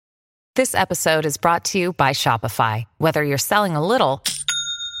This episode is brought to you by Shopify. Whether you're selling a little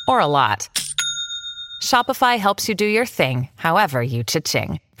or a lot, Shopify helps you do your thing, however you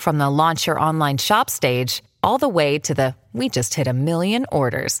cha-ching. From the launch your online shop stage, all the way to the we just hit 1 million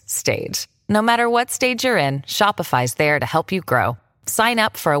orders stage. No matter what stage you're in, Shopify's there to help you grow. Sign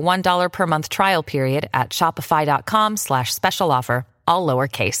up for a $1 per month trial period at shopify.com/special offer, all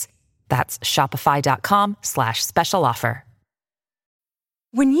lowercase. That's shopify.com/special offer.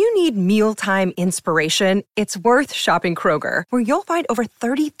 When you need mealtime inspiration, it's worth shopping Kroger, where you'll find over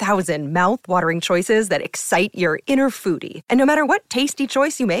 30,000 mouth-watering choices that excite your inner foodie. And no matter what tasty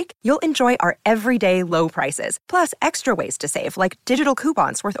choice you make, you'll enjoy our everyday low prices, plus extra ways to save, like digital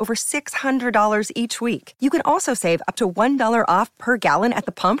coupons worth over $600 each week. You can also save up to $1 off per gallon at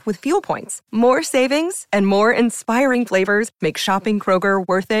the pump with fuel points. More savings and more inspiring flavors make shopping Kroger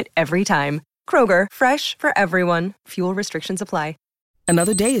worth it every time. Kroger, fresh for everyone. Fuel restrictions apply.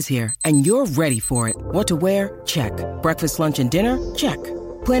 Another day is here, and you're ready for it. What to wear? Check. Breakfast, lunch, and dinner? Check.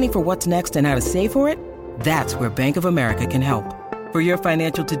 Planning for what's next and how to save for it? That's where Bank of America can help. For your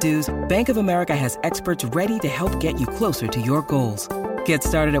financial to-dos, Bank of America has experts ready to help get you closer to your goals. Get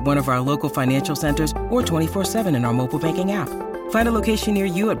started at one of our local financial centers or 24/7 in our mobile banking app. Find a location near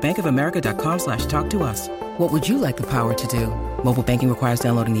you at bankofamerica.com/talktous. What would you like the power to do? Mobile banking requires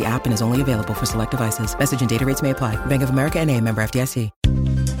downloading the app and is only available for select devices. Message and data rates may apply. Bank of America N.A., member FDIC.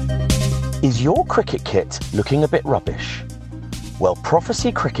 Is your cricket kit looking a bit rubbish? Well,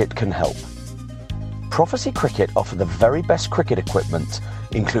 Prophecy Cricket can help. Prophecy Cricket offer the very best cricket equipment,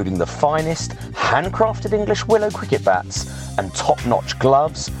 including the finest handcrafted English willow cricket bats and top-notch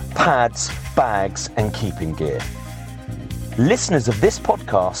gloves, pads, bags and keeping gear. Listeners of this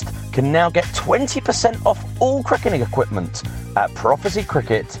podcast can now get 20% off all cricketing equipment at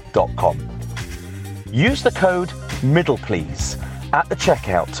prophecycricket.com. Use the code MIDDLEPLEASE at the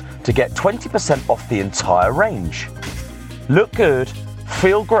checkout to get 20% off the entire range. Look good,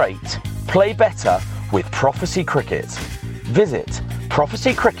 feel great, play better with Prophecy Cricket. Visit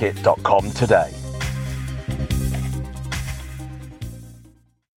prophecycricket.com today.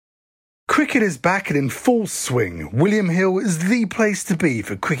 Cricket is back and in full swing. William Hill is the place to be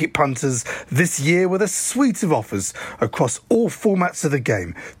for cricket punters this year with a suite of offers across all formats of the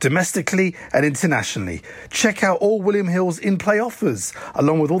game, domestically and internationally. Check out all William Hill's in-play offers,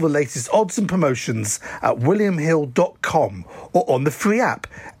 along with all the latest odds and promotions at williamhill.com or on the free app.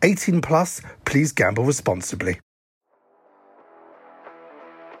 18 plus, please gamble responsibly.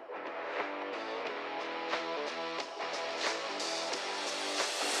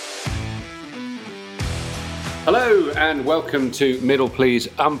 Hello and welcome to Middle Please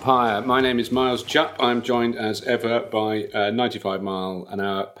Umpire. My name is Miles Jupp. I'm joined as ever by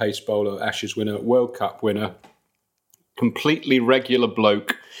 95-mile-an-hour pace bowler, Ashes winner, World Cup winner, completely regular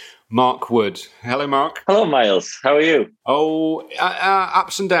bloke, Mark Wood. Hello, Mark. Hello, Miles. How are you? Oh,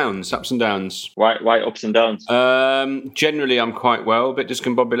 ups and downs. Why ups and downs? Generally, I'm quite well, a bit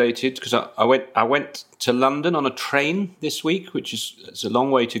discombobulated because I went to London on a train this week, which it's a long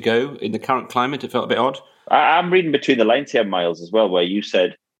way to go. In the current climate, it felt a bit odd. I'm reading between the lines here, Miles, as well, where you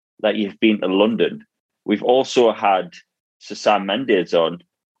said that you've been to London. We've also had Sir Sam Mendes on,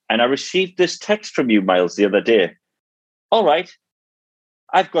 and I received this text from you, Miles, the other day. All right,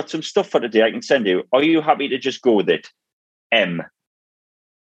 I've got some stuff for today I can send you. Are you happy to just go with it? M.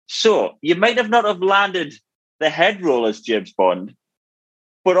 So, you might have not have landed the head role as James Bond,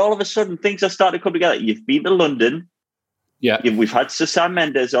 but all of a sudden things are starting to come together. You've been to London. Yeah. We've had Sir Sam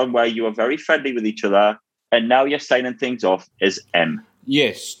Mendes on where you are very friendly with each other. And now you're signing things off as M.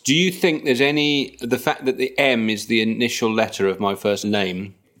 Yes. Do you think there's the fact that the M is the initial letter of my first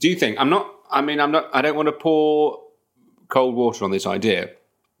name? Do you think? I don't want to pour cold water on this idea.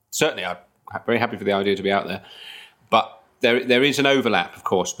 Certainly, I'm very happy for the idea to be out there. But there is an overlap, of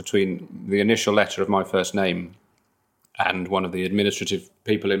course, between the initial letter of my first name and one of the administrative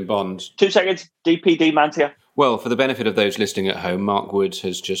people in Bond. 2 seconds. DPD man's here. Well, for the benefit of those listening at home, Mark Woods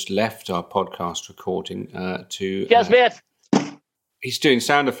has just left our podcast recording to... Yes, mate. He's doing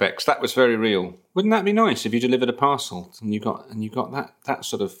sound effects. That was very real. Wouldn't that be nice if you delivered a parcel and you got that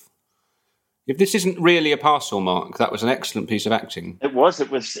sort of... If this isn't really a parcel, Mark, that was an excellent piece of acting. It was.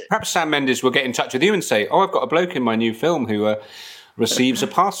 Perhaps Sam Mendes will get in touch with you and say, I've got a bloke in my new film who receives a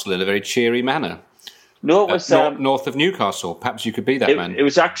parcel in a very cheery manner. No, it was... north of Newcastle. Perhaps you could be that man. It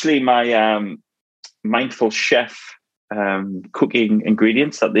was actually my... Mindful Chef cooking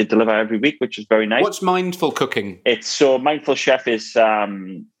ingredients that they deliver every week, which is very nice. What's Mindful Cooking? Mindful Chef is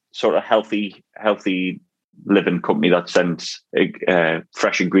sort of healthy living company that sends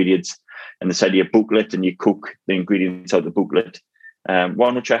fresh ingredients, and they send you a booklet and you cook the ingredients out of the booklet,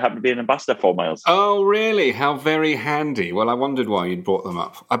 one which I happen to be an ambassador for, Miles. Oh, really? How very handy. Well, I wondered why you'd brought them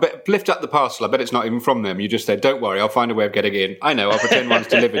up. I bet, lift up the parcel. I bet it's not even from them. You just said, don't worry, I'll find a way of getting in. I know, I'll pretend one's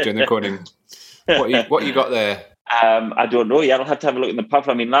delivered during the recording. What you got there? I don't know. Yeah, I'll have to have a look in the pub.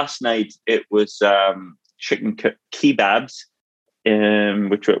 I mean, last night it was chicken kebabs,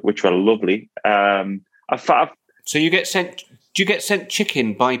 which were lovely. So you get sent? Do you get sent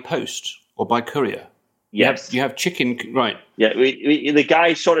chicken by post or by courier? Yes, you have chicken, right? Yeah, the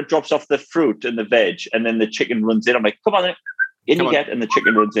guy sort of drops off the fruit and the veg, and then the chicken runs in. I'm like, come on, and the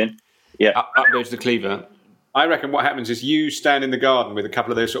chicken runs in. Yeah, up goes the cleaver. I reckon what happens is you stand in the garden with a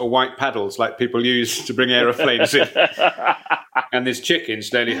couple of those sort of white paddles like people use to bring aeroplanes in. And this chicken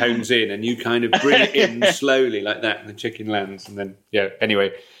slowly hones in and you kind of bring it in slowly like that and the chicken lands. And then, yeah,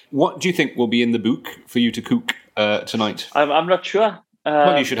 anyway. What do you think will be in the book for you to cook tonight? I'm not sure.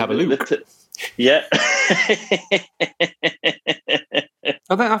 Well, you should have a look. Yeah.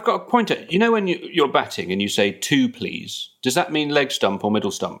 I've got a pointer. You know when you're batting and you say 2 please, does that mean leg stump or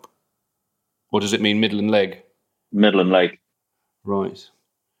middle stump? Or does it mean middle and leg? Middle and leg. Right.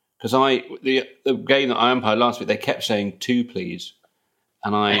 Because the game that I umpired last week, they kept saying 2 please.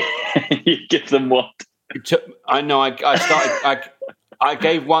 And I... You give them what? I know, I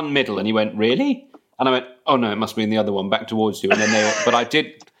gave one middle and he went, really? And I went, oh no, it must be in the other one, back towards you. And then but I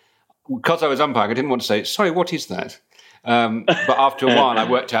did, because I was umpiring, I didn't want to say, sorry, what is that? But after a while, I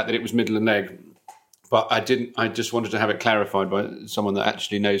worked out that it was middle and leg. But I didn't. I just wanted to have it clarified by someone that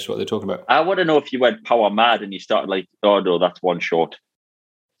actually knows what they're talking about. I want to know if you went power mad and you started like, oh no, that's one short.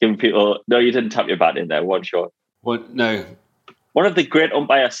 Giving people, no, you didn't tap your bat in there, one short. Well, no. One of the great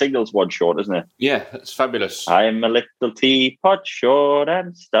umpire signals, one short, isn't it? Yeah, that's fabulous. I'm a little teapot, short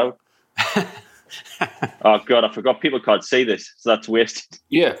and stout. Oh God, I forgot people can't see this, so that's wasted.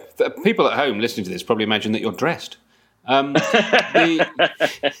 Yeah, people at home listening to this probably imagine that you're dressed.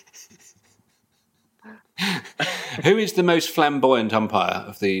 Who is the most flamboyant umpire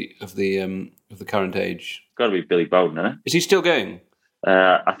of the current age? Got to be Billy Bowden, isn't it? Is he still going?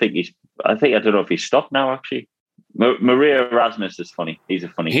 I don't know if he's stopped now. Actually, Maria Erasmus is funny. He's a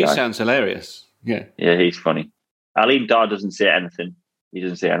funny guy. He sounds hilarious. Yeah, he's funny. Aline Dar doesn't say anything. He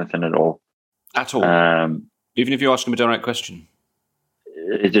doesn't say anything at all. At all. Even if you ask him a direct question,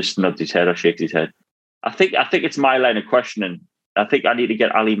 he just nods his head or shakes his head. I think it's my line of questioning. I think I need to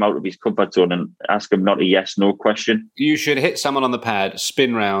get Alim out of his comfort zone and ask him not a yes/no question. You should hit someone on the pad,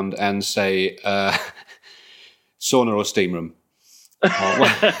 spin round, and say sauna or steam room.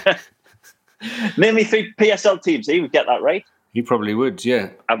 Name me 3 PSL teams. He would get that right. He probably would.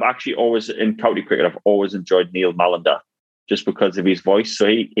 Yeah. I've actually always in county cricket. I've always enjoyed Neil Mallender just because of his voice. So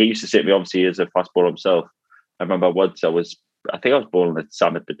he used to say to me, obviously, as a fast bowler himself. I remember once I was bowling at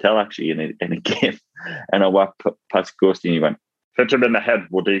Samit Patel actually in a game, and I walked past Ghosty and he went, "Hit him in the head,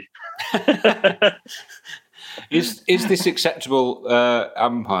 Woody." Is this acceptable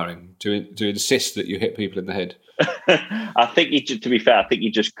umpiring to insist that you hit people in the head? I think to be fair, I think he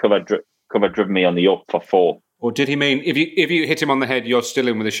just cover driven me on the up for 4. Or did he mean if you hit him on the head, you're still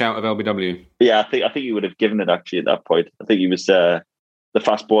in with a shout of LBW? Yeah, I think he would have given it actually at that point. I think he was the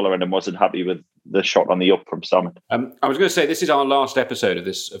fast bowler and wasn't happy with the shot on the up from Summit. I was going to say this is our last episode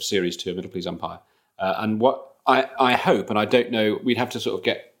of Series 2 of Middle Please Umpire, and what I hope, and I don't know, we'd have to sort of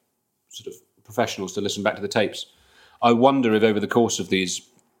get sort of professionals to listen back to the tapes. I wonder if over the course of these,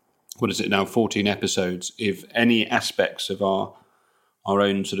 14 episodes, if any aspects of our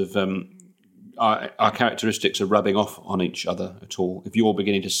own sort of our characteristics are rubbing off on each other at all. If you're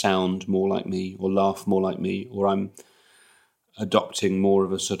beginning to sound more like me, or laugh more like me, or I'm adopting more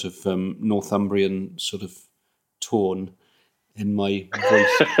of a sort of Northumbrian sort of tone in my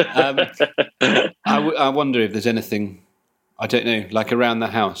voice. I wonder if there's anything, I don't know, like around the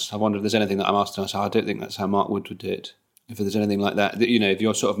house. I wonder if there's anything that I'm asking myself. I don't think that's how Mark Wood would do it. If there's anything like that, if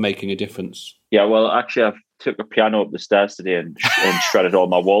you're sort of making a difference. Yeah, well, actually, I've took a piano up the stairs today and shredded all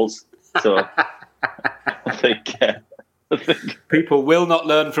my walls. So I think people will not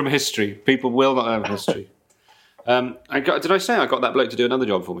learn from history. People will not learn from history. Did I say I got that bloke to do another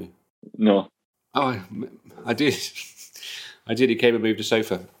job for me? No. Oh, I did. I did. He came and moved a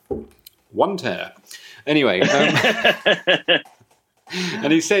sofa. 1 tear. Anyway.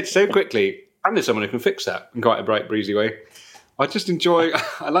 And he said so quickly, I know someone who can fix that in quite a bright, breezy way. I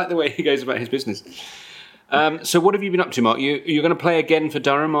like the way he goes about his business. So what have you been up to, Mark? You're going to play again for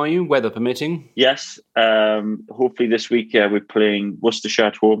Durham, are you? Weather permitting? Yes. Hopefully this week we're playing Worcestershire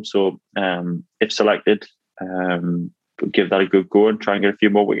at home. So if selected, give that a good go and try and get a few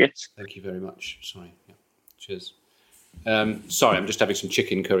more wickets. Thank you very much. Sorry. Yeah. Cheers. Sorry, I'm just having some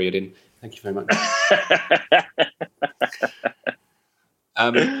chicken curried in. Thank you very much.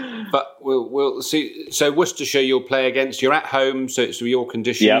 But we'll see. So Worcestershire, you'll play against. You're at home, so it's your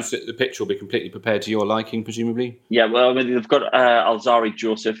conditions. The pitch will be completely prepared to your liking, presumably. Yeah, well, I mean, they've got Alzari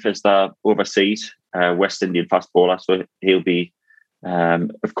Joseph as their overseas West Indian fast bowler, so he'll be,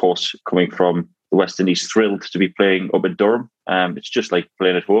 of course, coming from the West Indies, thrilled to be playing up in Durham. It's just like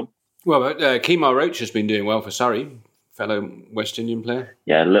playing at home. Well, Kemar Roach has been doing well for Surrey, fellow West Indian player.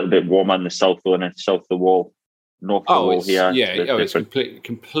 Yeah, a little bit warmer in the south, though, and south of the wall. North of the wall here. It's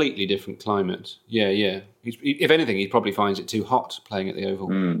completely different climate. Yeah. If anything, he probably finds it too hot playing at the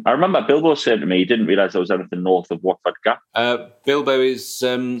Oval. I remember Bilbo saying to me he didn't realise there was anything north of Watford Gap. Bilbo is...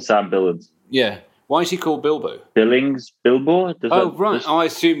 Sam Billings. Yeah. Why is he called Bilbo? Billings? Bilbo? Right. I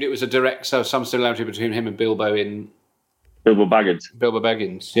assumed it was a direct... So some similarity between him and Bilbo in... Bilbo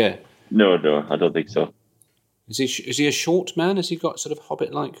Baggins, yeah. No, I don't think so. Is he a short man? Has he got sort of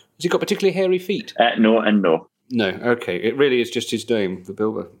hobbit-like... Has he got particularly hairy feet? No and no. No, okay. It really is just his name, the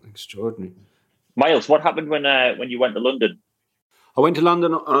Bilbo. Extraordinary. Miles, what happened when you went to London? I went to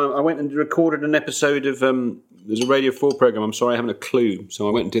London. I went and recorded an episode of... there's a Radio 4 programme. I'm sorry, I haven't a clue. So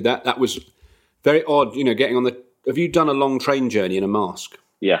I went and did that. That was very odd, getting on the... Have you done a long train journey in a mask?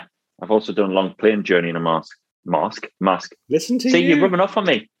 Yeah. I've also done a long plane journey in a mask. Mask. Listen to you. See, you're rubbing off on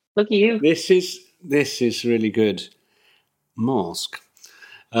me. Look at you. This is really good. Mask.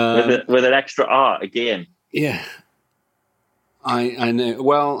 With an extra R again. Yeah, I know.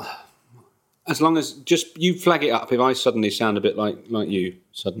 Well, as long as just you flag it up if I suddenly sound a bit like you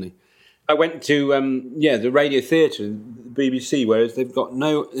suddenly. I went to the Radio Theatre, the BBC, whereas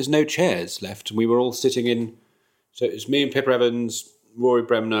there's no chairs left, and we were all sitting in. So it was me and Pippa Evans, Rory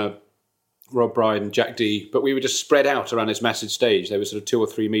Bremner, Rob Bryan, and Jack Dee, but we were just spread out around this massive stage. There was sort of 2 or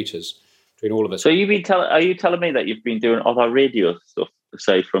 3 meters between all of us. So are you telling me that you've been doing other radio stuff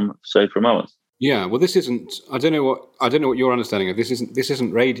aside from ours? Yeah, well, this isn't. I don't know what your understanding of this isn't. This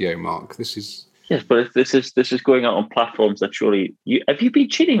isn't radio, Mark. This is. Yes, but if this is going out on platforms that surely have you been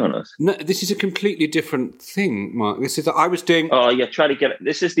cheating on us? No, this is a completely different thing, Mark. This is I was doing. Oh, you're trying to get.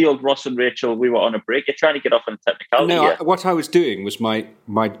 This is the old Ross and Rachel. We were on a break. You're trying to get off on technicality. No, what I was doing was my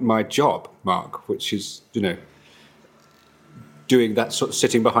job, Mark, which is doing that sort of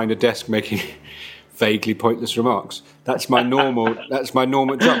sitting behind a desk making vaguely pointless remarks. That's my normal. That's my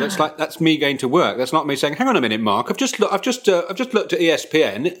normal job. That's me going to work. That's not me saying, "Hang on a minute, Mark. I've just looked at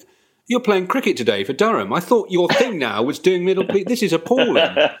ESPN. You're playing cricket today for Durham. I thought your thing now was doing middle. This is appalling.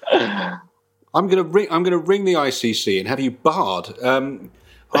 I'm going to ring the ICC and have you barred. I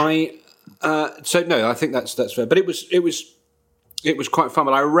think that's fair. But it was quite fun.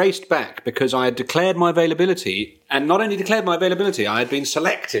 But I raced back because I had declared my availability, and not only declared my availability, I had been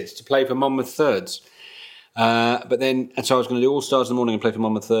selected to play for Monmouth Thirds. So I was going to do All Stars in the morning and play for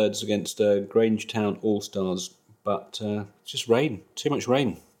Monmouth Thirds against Grangetown All Stars, but just rain, too much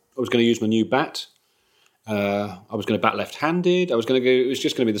rain. I was going to use my new bat. I was going to bat left-handed. It was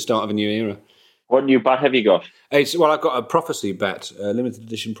just going to be the start of a new era. What new bat have you got? I've got a Prophecy bat, a limited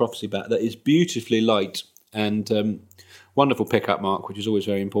edition Prophecy bat that is beautifully light and wonderful pickup, Mark, which is always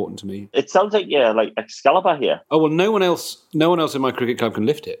very important to me. It sounds like like Excalibur here. Oh well, no one else in my cricket club can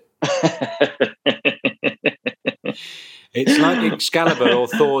lift it. It's like Excalibur or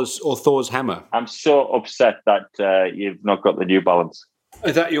Thor's hammer. I'm so upset that you've not got the New Balance.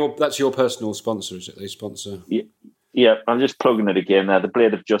 That's your personal sponsor, is it? They sponsor. Yeah, I'm just plugging it again there. The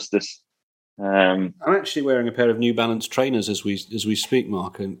Blade of Justice. I'm actually wearing a pair of New Balance trainers as we speak,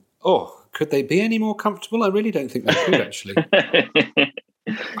 Mark. And could they be any more comfortable? I really don't think they could. Actually,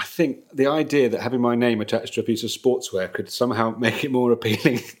 I think the idea that having my name attached to a piece of sportswear could somehow make it more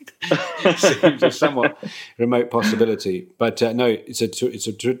appealing seems a somewhat remote possibility. But no, it's a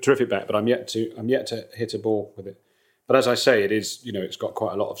terrific bat. But I'm yet to hit a ball with it. But as I say, it is, it's got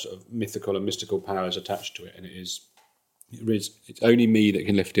quite a lot of sort of mythical and mystical powers attached to it, and it's only me that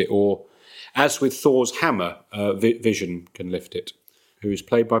can lift it, or as with Thor's hammer, Vision can lift it, who is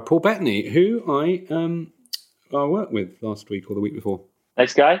played by Paul Bettany, who I worked with last week or the week before.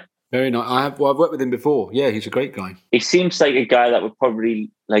 Nice guy. Very nice. I've worked with him before. Yeah, he's a great guy. He seems like a guy that would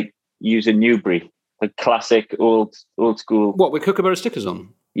probably use a Newbury, like classic old school. What, with Kookaburra stickers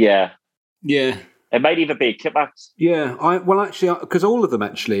on? Yeah. Yeah. It might even be kitbacks. Yeah, because all of them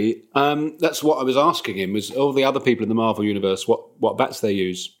actually, that's what I was asking him, was all the other people in the Marvel universe, what bats they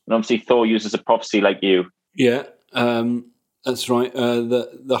use. And obviously Thor uses a prophecy like you. Yeah, that's right.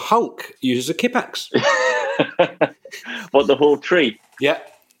 The Hulk uses a kipax. What, the whole tree? Yeah.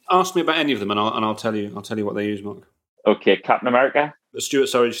 Ask me about any of them and I'll tell you what they use, Mark. Okay, Captain America. The Stuart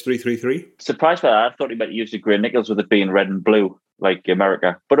Surridge 333. Surprised by that. I thought he might use the grey nickels with it being red and blue, like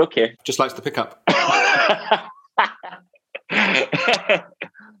America. But okay. Just likes the pickup.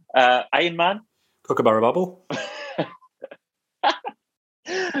 Iron Man. Kookaburra Bubble.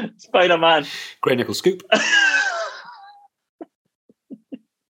 Spider-Man. Grey Nickel Scoop.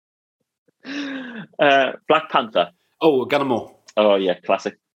 Black Panther. Oh, Gunnermore. Oh, yeah,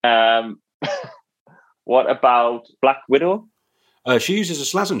 classic. What about Black Widow? She uses a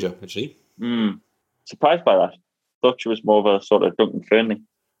Slazenger, actually. Surprised by that. Thought she was more of a sort of Duncan Fernley.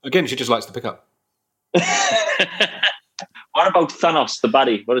 Again, she just likes to pick up. What about Thanos, the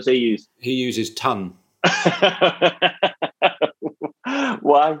baddie? What does he use? He uses ton.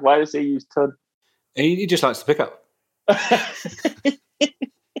 Why? Why does he use ton? He just likes to pick up.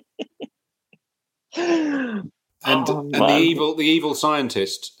 And the evil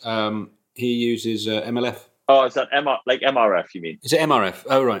scientist, he uses MLF. Oh, is that MRF? You mean? Is it MRF?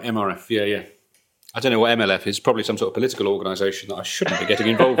 Oh, right, MRF. Yeah. I don't know what MLF is. Probably some sort of political organisation that I shouldn't be getting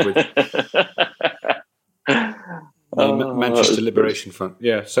involved with. Manchester Liberation Front.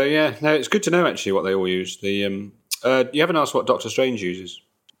 Yeah. So no, it's good to know actually what they all use. The you haven't asked what Doctor Strange uses.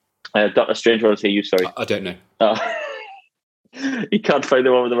 Doctor Strange, what does he use? Sorry, I don't know. You can't find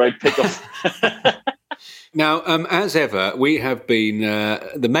the one with the right pickup. Now, as ever, we have been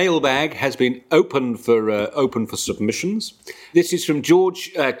the mailbag has been open for submissions. This is from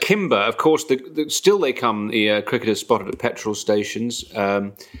George Kimber. Of course, still they come, the cricketers spotted at petrol stations.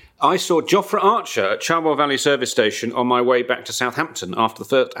 I saw Jofra Archer at Charwell Valley Service Station on my way back to Southampton after the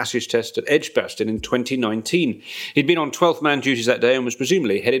first Ashes Test at Edgbaston in 2019. He'd been on 12th man duties that day and was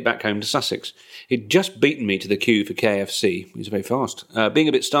presumably headed back home to Sussex. He'd just beaten me to the queue for KFC. He was very fast. Being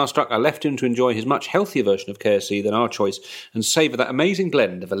a bit starstruck, I left him to enjoy his much healthier version of KFC than our choice and savour that amazing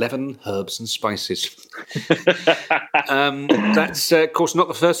blend of 11 herbs and spices. That's, of course, not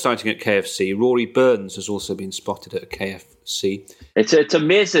the first sighting at KFC. Rory Burns has also been spotted at a KFC. It's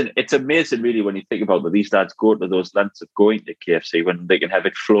amazing. It's amazing, really, when you think about that. These lads go to those lengths of going to KFC when they can have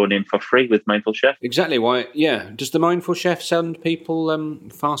it flown in for free with Mindful Chef. Exactly. Why? Yeah. Does the Mindful Chef send people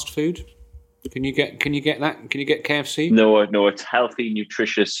fast food? Can you get that? Can you get KFC? No. It's healthy,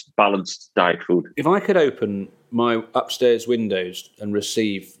 nutritious, balanced diet food. If I could open my upstairs windows and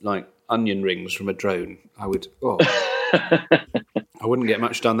receive like onion rings from a drone, I would. Oh. I wouldn't get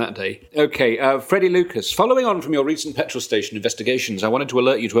much done that day. Okay, Freddie Lucas. Following on from your recent petrol station investigations, I wanted to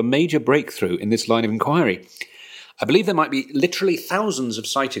alert you to a major breakthrough in this line of inquiry. I believe there might be literally thousands of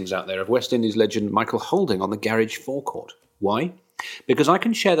sightings out there of West Indies legend Michael Holding on the garage forecourt. Why? Because I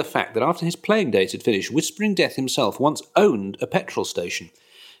can share the fact that after his playing days had finished, Whispering Death himself once owned a petrol station.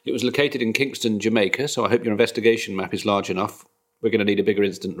 It was located in Kingston, Jamaica, so I hope your investigation map is large enough. We're going to need a bigger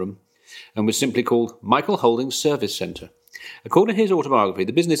incident room. And was simply called Michael Holding Service Centre. According to his autobiography,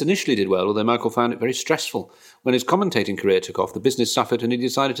 the business initially did well, although Michael found it very stressful. When his commentating career took off, the business suffered and he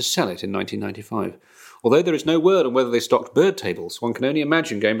decided to sell it in 1995. Although there is no word on whether they stocked bird tables, one can only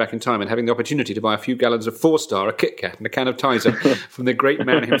imagine going back in time and having the opportunity to buy a few gallons of 4-Star, a Kit Kat and a can of Tizer from the great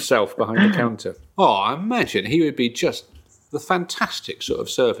man himself behind the counter. Oh, I imagine he would be just the fantastic sort of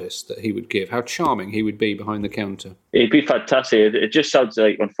service that he would give, how charming he would be behind the counter. It'd be fantastic. It just sounds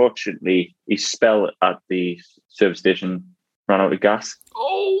like, unfortunately, his spell at the service station ran out of gas.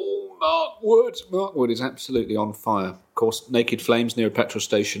 Oh, Mark Wood is absolutely on fire. Of course, naked flames near a petrol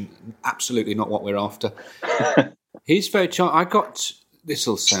station, absolutely not what we're after. He's very charming. I got,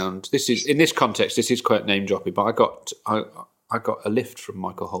 this'll sound, this is, in this context, this is quite name-dropping, but I got a lift from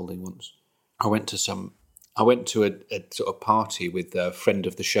Michael Holding once. I went to a sort of party with a friend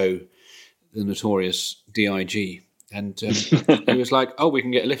of the show, the notorious DIG, and he was like, "Oh, we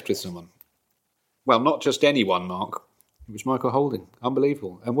can get a lift with someone." Well, not just anyone, Mark. It was Michael Holding.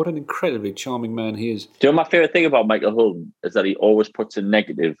 Unbelievable. And what an incredibly charming man he is. Do you know my favourite thing about Michael Holding is that he always puts a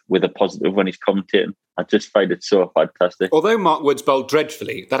negative with a positive when he's commentating. I just find it so fantastic. Although Mark Woods bowled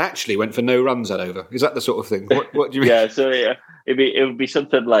dreadfully, that actually went for no runs that over. Is that the sort of thing? What do you mean? Yeah, so it would be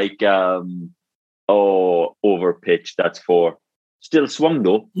something like... over pitch, that's for still swung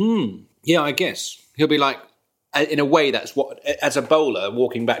though. Yeah, I guess. He'll be like, in a way, that's what, as a bowler,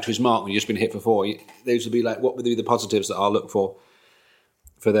 walking back to his mark when you've just been hit for 4, those would be like, what would be the positives that I'll look for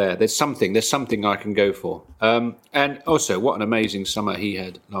there? There's something I can go for. And also, what an amazing summer he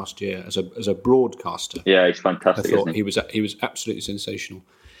had last year as a broadcaster. Yeah, he's fantastic. I thought he was absolutely sensational.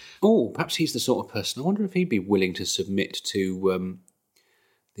 Oh, perhaps he's the sort of person, I wonder if he'd be willing to submit to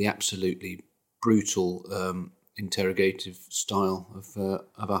the absolutely brutal interrogative style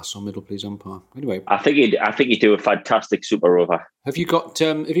of us on Middle Please Umpire. Anyway, I think he'd do a fantastic Super Over. Have you got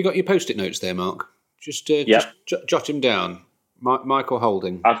your post-it notes there, Mark? Just jot him down. Michael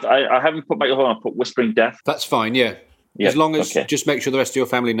Holding. I haven't put Michael Holding. I put Whispering Death. That's fine. Yeah. As long as just make sure the rest of your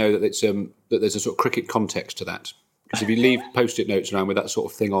family know that it's that there's a sort of cricket context to that. Because if you leave post-it notes around with that sort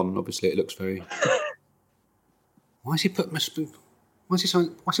of thing on, obviously it looks very... Why has he put whispering... Why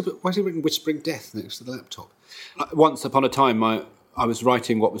has he written Whispering Death next to the laptop? Once upon a time, I was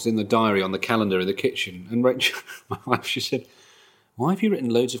writing what was in the diary on the calendar in the kitchen, and Rachel, my wife, she said, "Why have you written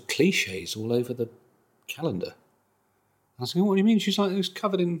loads of cliches all over the calendar?" And I was like, "What do you mean?" She's like, "It was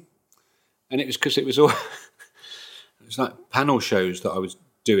covered in..." And it was because it was all... It was like panel shows that I was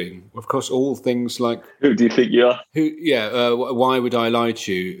doing. Of course, all things like... Who do you think you are? Why would I lie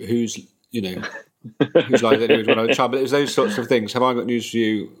to you? Who's like anyways when I was a child, but it was those sorts of things. Have I got news for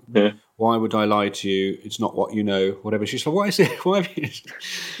you? Yeah. Why would I lie to you? It's not what you know, whatever. She's like, "Why is it? Why have you..."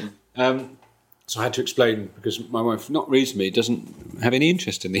 So I had to explain, because my wife, not reasonably, doesn't have any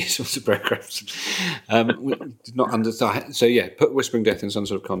interest in these sorts of paragraphs. Did not understand. So yeah, put Whispering Death in some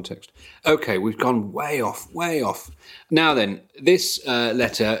sort of context. Okay, we've gone way off. Now then, this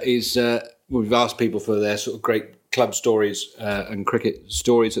letter is, we've asked people for their sort of great club stories and cricket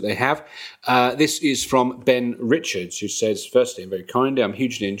stories that they have. This is from Ben Richards, who says, "Firstly, I'm very kind. I'm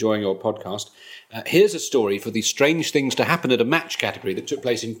hugely enjoying your podcast. Here's a story for the strange things to happen at a match category that took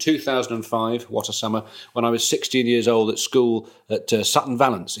place in 2005, what a summer, when I was 16 years old at school at Sutton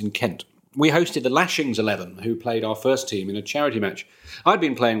Valence in Kent. We hosted the Lashings 11, who played our first team in a charity match. I'd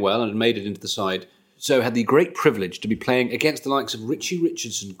been playing well and had made it into the side, so had the great privilege to be playing against the likes of Richie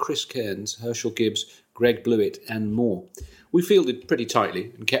Richardson, Chris Cairns, Herschel Gibbs, Greg Blewett and more. We fielded pretty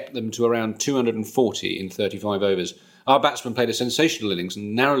tightly and kept them to around 240 in 35 overs. Our batsmen played a sensational innings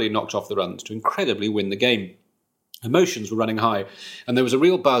and narrowly knocked off the runs to incredibly win the game. Emotions were running high, and there was a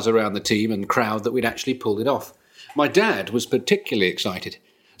real buzz around the team and crowd that we'd actually pulled it off. My dad was particularly excited.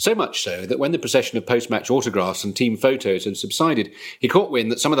 So much so that when the procession of post-match autographs and team photos had subsided, he caught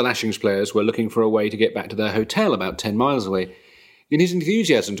wind that some of the Lashings players were looking for a way to get back to their hotel about 10 miles away. In his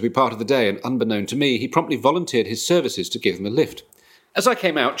enthusiasm to be part of the day and unbeknown to me, he promptly volunteered his services to give them a lift. As I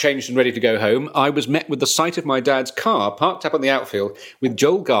came out, changed and ready to go home, I was met with the sight of my dad's car parked up on the outfield with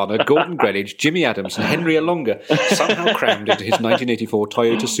Joel Garner, Gordon Greenidge, Jimmy Adams and Henry Alonga somehow crammed into his 1984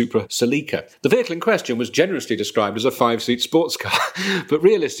 Toyota Supra Celica. The vehicle in question was generously described as a 5-seat sports car, but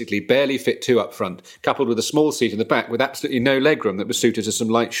realistically barely fit 2 up front, coupled with a small seat in the back with absolutely no legroom that was suited to some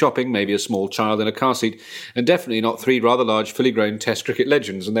light shopping, maybe a small child in a car seat, and definitely not 3 rather large, fully grown Test cricket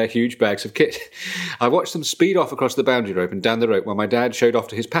legends and their huge bags of kit. I watched them speed off across the boundary rope and down the rope while my dad showed off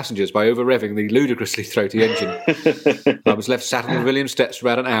to his passengers by over-revving the ludicrously throaty engine. I was left sat on the Williams steps for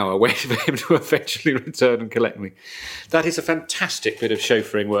about an hour, waiting for him to eventually return and collect me. That is a fantastic bit of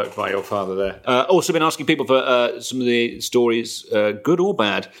chauffeuring work by your father there. Also been asking people for some of the stories, good or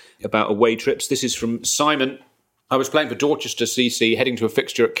bad, about away trips. This is from Simon. I was playing for Dorchester CC, heading to a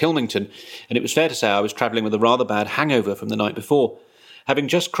fixture at Kilmington, and it was fair to say I was travelling with a rather bad hangover from the night before. Having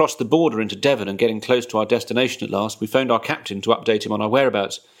just crossed the border into Devon and getting close to our destination at last, we phoned our captain to update him on our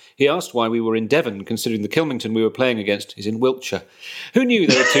whereabouts. He asked why we were in Devon, considering the Kilmington we were playing against is in Wiltshire. Who knew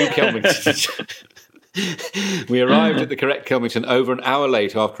there were 2 Kilmingtons? We arrived at the correct Kilmington over an hour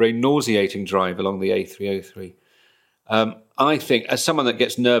late after a nauseating drive along the A303. I think, as someone that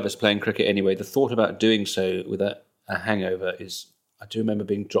gets nervous playing cricket anyway, the thought about doing so with a hangover is... I do remember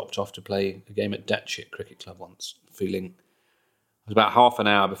being dropped off to play a game at Datchet Cricket Club once, feeling... It was about half an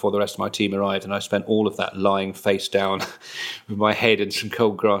hour before the rest of my team arrived, and I spent all of that lying face down with my head in some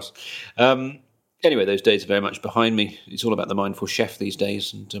cold grass. Anyway, those days are very much behind me. It's all about the mindful chef these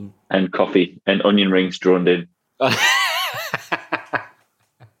days. And coffee and onion rings droned in.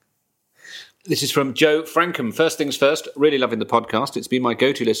 This is from Joe Frankham. First things first, really loving the podcast. It's been my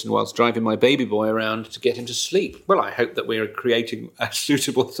go-to listen whilst driving my baby boy around to get him to sleep. Well, I hope that we're creating a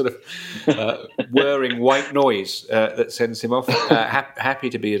suitable sort of whirring white noise that sends him off. Happy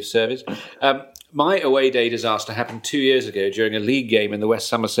to be of service. My away day disaster happened 2 years ago during a league game in the West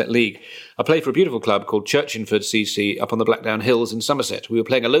Somerset League. I played for a beautiful club called Churchingford CC up on the Blackdown Hills in Somerset. We were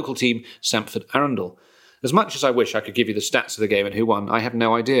playing a local team, Sampford Arundel. As much as I wish I could give you the stats of the game and who won, I have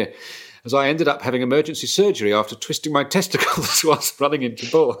no idea, as I ended up having emergency surgery after twisting my testicles whilst running into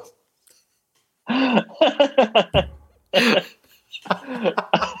ball.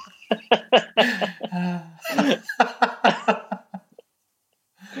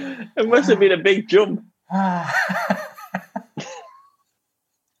 It must have been a big jump.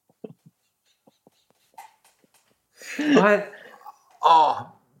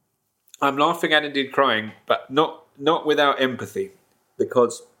 I'm laughing and indeed crying, but not without empathy,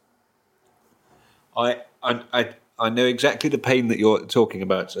 because I know exactly the pain that you're talking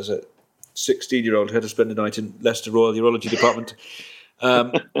about. As a 16-year-old who had to spend the night in Leicester Royal Urology Department.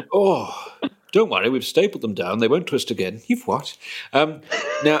 Don't worry, we've stapled them down. They won't twist again. You've what?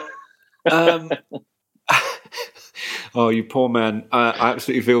 Oh, you poor man. I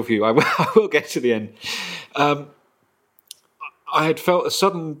absolutely feel for you. I will get to the end. I had felt a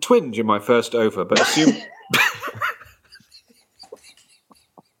sudden twinge in my first over, but assumed...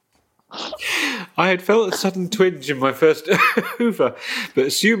 I had felt a sudden twinge in my first over, but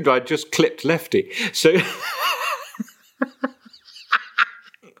assumed I'd just clipped lefty. So...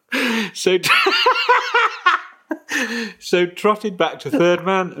 So trotted back to third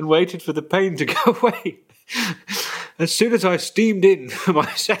man and waited for the pain to go away. As soon as I steamed in for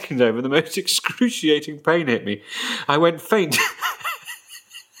my second over, the most excruciating pain hit me. I went faint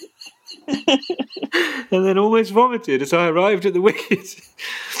and then almost vomited as I arrived at the wicket.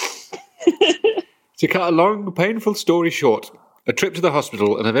 To cut a long, painful story short, a trip to the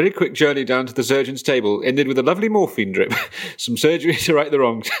hospital and a very quick journey down to the surgeon's table ended with a lovely morphine drip, some surgery to right the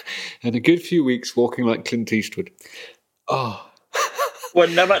wrongs, and a good few weeks walking like Clint Eastwood. Oh. We're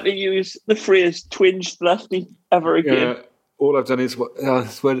never to use the phrase twinged lefty ever again. All I've done is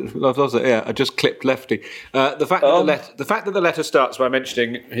I just clipped lefty. The fact that the letter starts by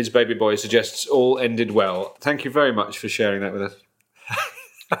mentioning his baby boy suggests all ended well. Thank you very much for sharing that with us.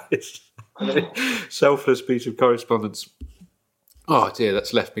 It's a very selfless piece of correspondence. Oh dear,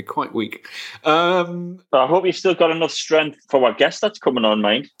 that's left me quite weak. I hope you've still got enough strength for our guest that's coming on,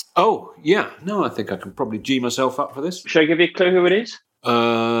 mind. Oh, yeah. No, I think I can probably G myself up for this. Shall I give you a clue who it is?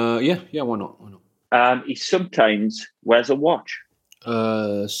 Yeah, why not? He sometimes wears a watch.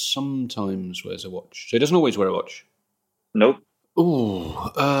 Sometimes wears a watch. So he doesn't always wear a watch? Nope. Ooh,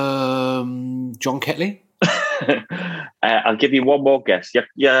 John Ketley? I'll give you one more guess.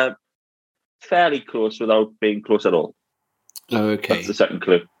 You're fairly close without being close at all. Okay. That's the second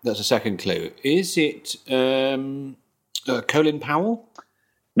clue. That's a second clue. Is it Colin Powell?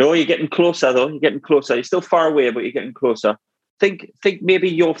 No, you're getting closer, though. You're getting closer. You're still far away, but you're getting closer. Think maybe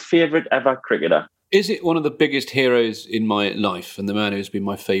your favourite ever cricketer. Is it one of the biggest heroes in my life and the man who's been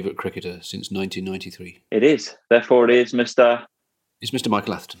my favourite cricketer since 1993? It is. Therefore, it is Mr. It's Mr.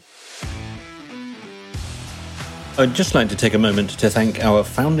 Michael Atherton. I'd just like to take a moment to thank our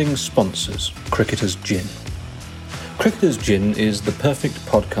founding sponsors, Cricketers Gin. Cricketers Gin is the perfect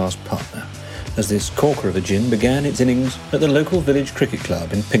podcast partner, as this corker of a gin began its innings at the local village cricket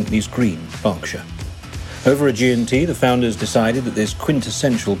club in Pinckney's Green, Berkshire. Over a G&T, the founders decided that this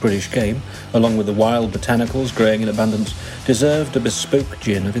quintessential British game, along with the wild botanicals growing in abundance, deserved a bespoke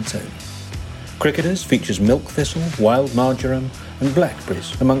gin of its own. Cricketers features milk thistle, wild marjoram, and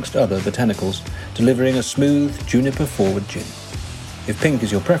blackberries, amongst other botanicals, delivering a smooth, juniper-forward gin. If pink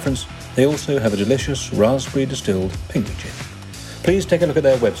is your preference, they also have a delicious raspberry-distilled pink gin. Please take a look at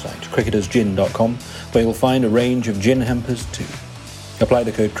their website, cricketersgin.com, where you'll find a range of gin hampers too. Apply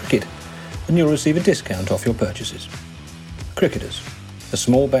the code CRICKET, and you'll receive a discount off your purchases. Cricketers, a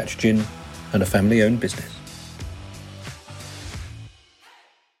small batch gin and a family-owned business.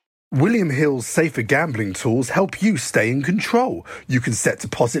 William Hill's safer gambling tools help you stay in control. You can set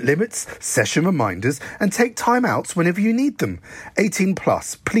deposit limits, session reminders, and take timeouts whenever you need them. 18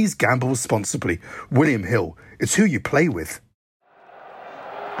 plus, please gamble responsibly. William Hill, it's who you play with.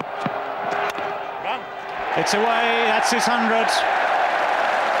 It's away, that's his 100.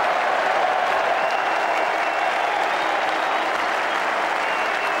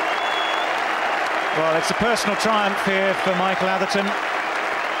 Well, it's a personal triumph here for Michael Atherton.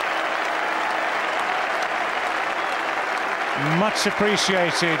 Much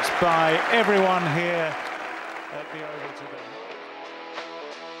appreciated by everyone here at the Oval today.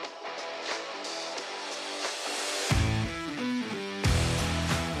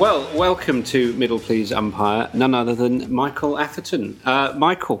 Well, welcome to Middle Please Umpire, none other than Michael Atherton.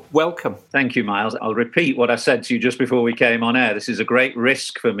 Michael, welcome. Thank you, Miles. I'll repeat what I said to you just before we came on air. This is a great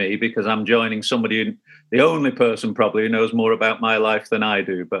risk for me because I'm joining somebody, the only person probably who knows more about my life than I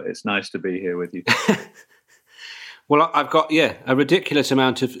do, but it's nice to be here with you. Well, I've got, a ridiculous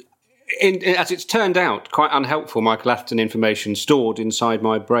amount of, as it's turned out, quite unhelpful Michael Atherton information stored inside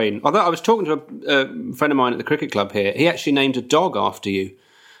my brain. Although I was talking to a friend of mine at the cricket club here, he actually named a dog after you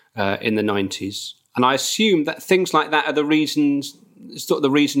in the 90s. And I assume that things like that are the reason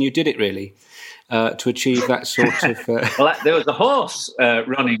you did it, really, to achieve that sort of... Well, there was a horse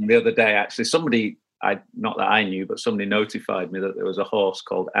running the other day, actually. Somebody, not that I knew, but somebody notified me that there was a horse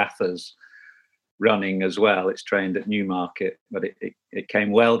called Athers running as well. It's trained at Newmarket, but it came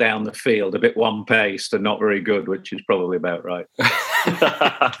well down the field, a bit one-paced and not very good, which is probably about right.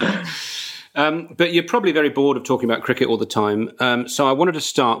 But you're probably very bored of talking about cricket all the time. So I wanted to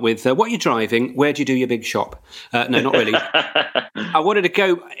start with, what are you driving? Where do you do your big shop? No, not really. I wanted to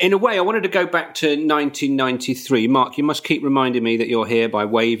go back to 1993. Mark, you must keep reminding me that you're here by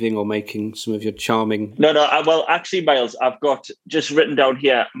waving or making some of your charming... No, well, actually, Miles, I've got just written down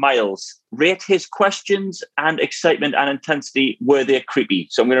here, Miles, rate his questions and excitement and intensity, were they creepy?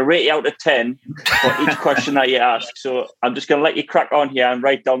 So I'm going to rate you out of 10 for each question that you ask. So I'm just going to let you crack on here and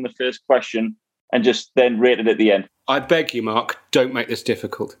write down the first question and just then rate it at the end. I beg you, Mark, don't make this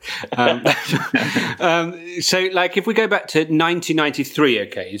difficult. So, if we go back to 1993,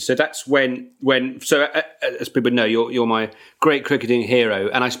 okay, so that's when as people know, you're my great cricketing hero,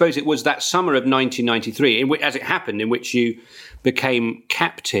 and I suppose it was that summer of 1993, as it happened, in which you became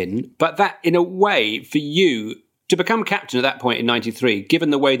captain. But that, in a way, for you to become captain at that point in 93,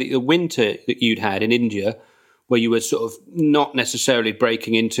 given the way that the winter that you'd had in India, where you were sort of not necessarily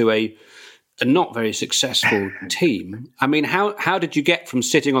breaking into a not very successful team. I mean, how did you get from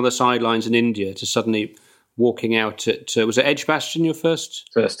sitting on the sidelines in India to suddenly walking out at, was it Edgbaston your first?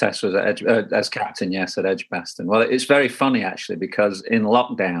 First test was at as captain, yes, at Edgbaston. Well, it's very funny, actually, because in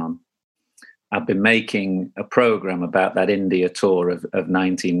lockdown, I've been making a programme about that India tour of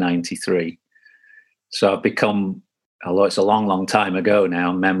 1993. So I've become, although it's a long, long time ago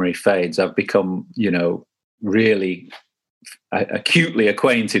now, memory fades, I've become, really acutely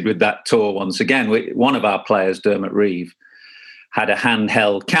acquainted with that tour once again. One of our players, Dermot Reeve, had a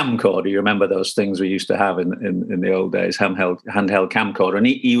handheld camcorder. You remember those things we used to have in the old days, handheld camcorder. And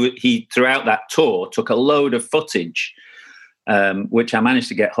he throughout that tour took a load of footage, which I managed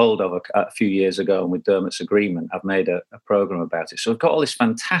to get hold of a few years ago. And with Dermot's agreement, I've made a programme about it. So I've got all this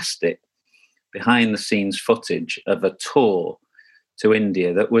fantastic behind-the-scenes footage of a tour to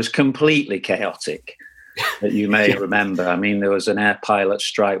India that was completely chaotic, that you may remember. I mean, there was an air pilot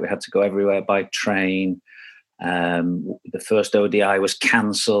strike. We had to go everywhere by train. The first ODI was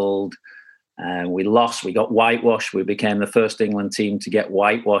cancelled. We lost. We got whitewashed. We became the first England team to get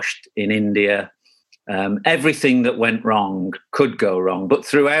whitewashed in India. Everything that went wrong could go wrong. But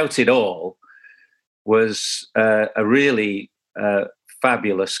throughout it all was a really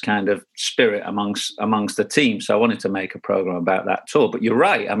fabulous kind of spirit amongst the team. So I wanted to make a program about that tour. But you're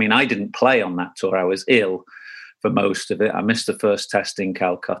right. I mean, I didn't play on that tour. I was ill for most of it. I missed the first test in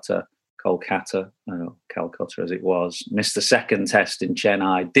Calcutta as it was. Missed the second test in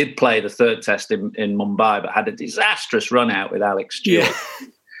Chennai. Did play the third test in Mumbai, but had a disastrous run out with Alex Stewart,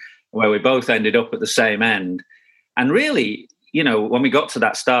 where we both ended up at the same end. And really, when we got to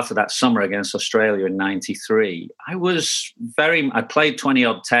that start of that summer against Australia in 93, I played 20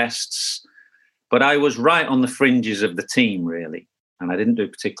 odd tests, but I was right on the fringes of the team, really. And I didn't do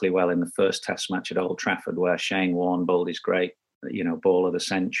particularly well in the first test match at Old Trafford, where Shane Warne bowled his great, ball of the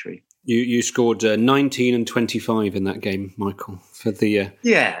century. You scored 19 and 25 in that game, Michael, for the...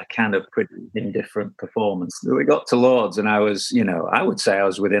 kind of pretty indifferent performance. We got to Lords and I was, I would say I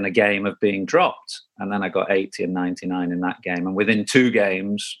was within a game of being dropped. And then I got 80 and 99 in that game. And within 2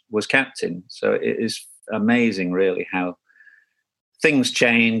 games was captain. So it is amazing, really, how things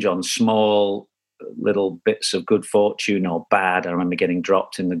change on small little bits of good fortune or bad. I remember getting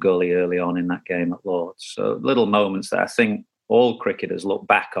dropped in the gully early on in that game at Lords. So little moments that I think all cricketers look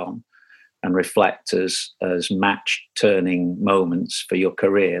back on and reflect as match-turning moments for your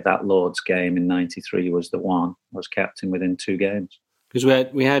career. That Lord's game in 93 was the one. I was captain within 2 games. Because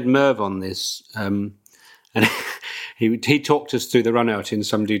we had Merv on this, and he talked us through the run-out in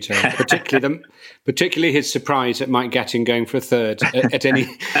some detail, particularly his surprise at Mike Gatting going for a third at any...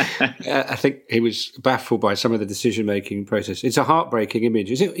 I think he was baffled by some of the decision-making process. It's a heartbreaking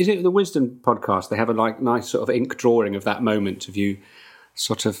image. Is it the Wisdom podcast? They have a nice sort of ink drawing of that moment of you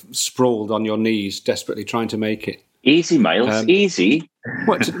sort of sprawled on your knees, desperately trying to make it. Easy, Miles, easy.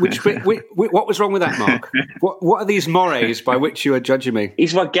 What was wrong with that, Mark? What are these mores by which you are judging me?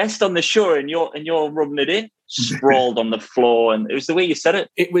 He's my guest on the show, and you're rubbing it in, sprawled on the floor, and it was the way you said it.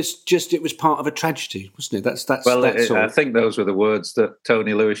 It was part of a tragedy, wasn't it? That's I think those were the words that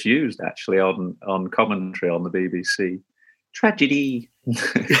Tony Lewis used actually on commentary on the BBC. Tragedy.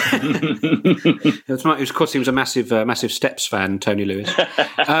 It was of course he was a massive Steps fan, Tony Lewis.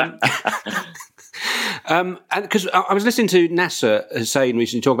 And because I was listening to Nasser Hussain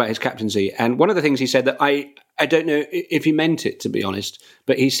recently talk about his captaincy, and one of the things he said that I don't know if he meant it, to be honest,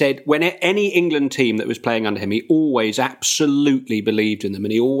 but he said when any England team that was playing under him, he always absolutely believed in them,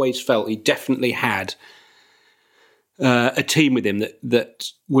 and he always felt he definitely had a team with him that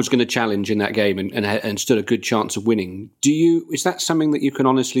was going to challenge in that game and stood a good chance of winning. Is that something that you can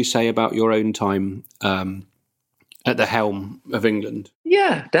honestly say about your own time at the helm of England?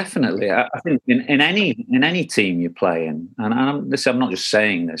 Yeah, definitely. I think in any team you play in, and I'm not just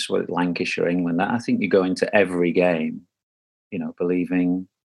saying this with Lancashire, England. I think you go into every game, believing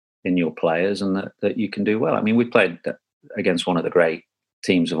in your players and that you can do well. I mean, we played against one of the great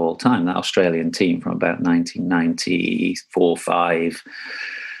teams of all time, that Australian team from about 1994-5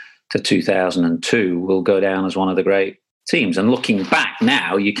 to 2002 will go down as one of the great teams. And looking back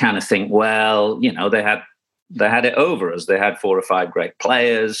now, you kind of think, well, they had it over us. They had 4 or 5 great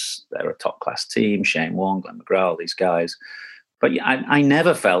players. They're a top-class team, Shane Warne, Glenn McGrath, all these guys. But I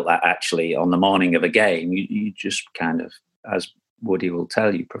never felt that actually on the morning of a game. You just kind of, as Woody will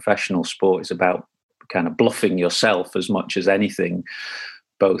tell you, professional sport is about kind of bluffing yourself as much as anything,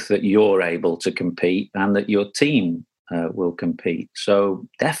 both that you're able to compete and that your team will compete. So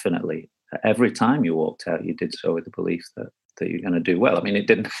definitely, every time you walked out, you did so with the belief that you're going to do well. I mean, it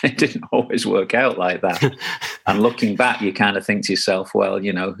didn't always work out like that. And looking back, you kind of think to yourself, well,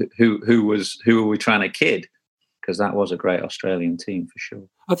 who were we trying to kid? Because that was a great Australian team for sure.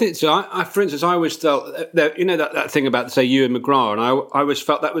 I think so. I for instance, I always felt that, that thing about, say, Ewan McGrath, and I always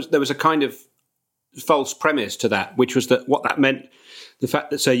felt there was a kind of false premise to that, which was that what that meant, the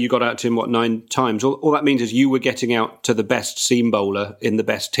fact that, say, you got out to him 9 times, all that means is you were getting out to the best seam bowler in the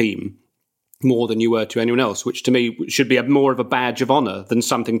best team more than you were to anyone else, which to me should be more of a badge of honour than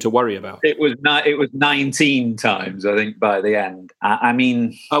something to worry about. It was 19 times, I think, by the end. I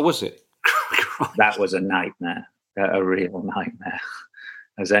mean, oh, was it? That was a nightmare, a real nightmare.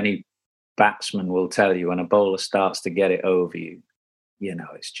 As any batsman will tell you, when a bowler starts to get it over you,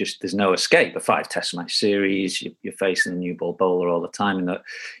 it's just, there's no escape. A 5 test match series, you're facing a new ball bowler all the time, and you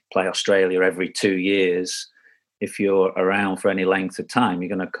play Australia every 2 years. If you're around for any length of time,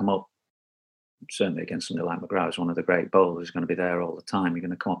 you're going to come up, certainly against somebody like McGrath, who's one of the great bowlers, who's going to be there all the time. You're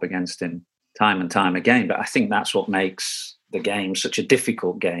going to come up against him time and time again. But I think that's what makes the game such a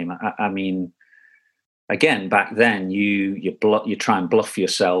difficult game. I mean, again, back then you try and bluff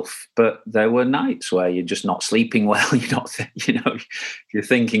yourself, but there were nights where you're just not sleeping well. You're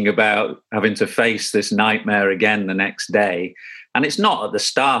thinking about having to face this nightmare again the next day. And it's not at the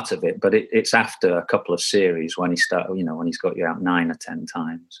start of it, but it's after a couple of series when he's got you out 9 or 10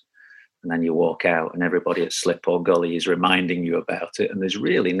 times. And then you walk out and everybody at slip or gully is reminding you about it. And there's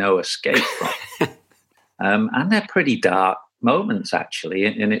really no escape from it. And they're pretty dark moments, actually,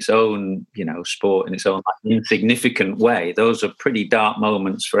 in its own, sport, in its own insignificant way. Those are pretty dark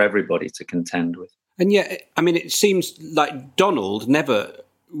moments for everybody to contend with. And yet, I mean, it seems like Donald never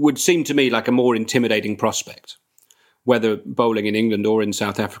would seem to me like a more intimidating prospect, whether bowling in England or in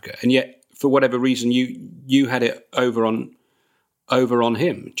South Africa. And yet, for whatever reason, you had it over on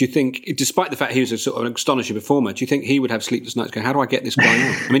him. Do you think, despite the fact he was a sort of an astonishing performer, do you think he would have sleepless nights going, how do I get this guy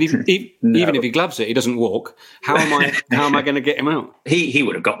out? I mean, even if he gloves it, he doesn't walk. How am I going to get him out? He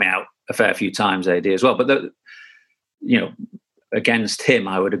would have got me out a fair few times, AD, as well. But, against him,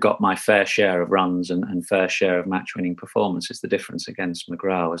 I would have got my fair share of runs and fair share of match-winning performances. The difference against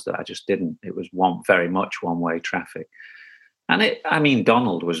McGrath was that I just didn't. It was very much one-way traffic. And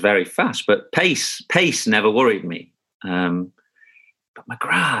Donald was very fast, but pace never worried me. But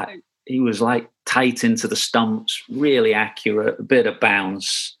McGrath, he was like tight into the stumps, really accurate, a bit of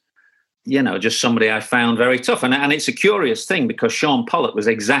bounce, just somebody I found very tough. And it's a curious thing because Sean Pollock was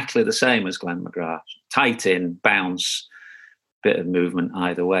exactly the same as Glenn McGrath. Tight in, bounce, bit of movement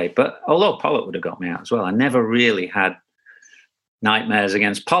either way. But although Pollock would have got me out as well, I never really had nightmares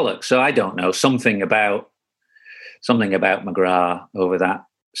against Pollock. So I don't know, something about McGrath over that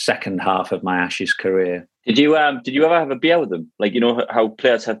second half of my Ashes career. Did you ever have a beer with them? Like, how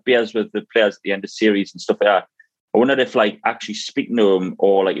players have beers with the players at the end of series and stuff like that. I wondered if, actually speaking to them,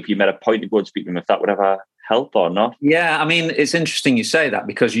 or if you made a point to go and speak to them, if that would ever help or not. Yeah, I mean, it's interesting you say that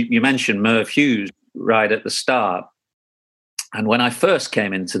because you mentioned Merv Hughes right at the start. And when I first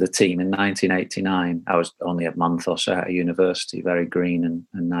came into the team in 1989, I was only a month or so out of university, very green and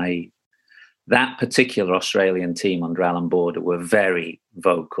naive. That particular Australian team under Alan Border were very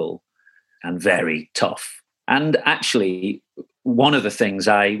vocal and very tough. And actually, one of the things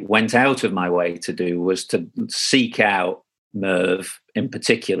I went out of my way to do was to seek out Merv in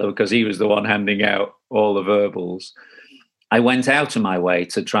particular, because he was the one handing out all the verbals. I went out of my way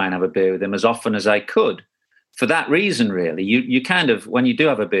to try and have a beer with him as often as I could. For that reason, really, you kind of, when you do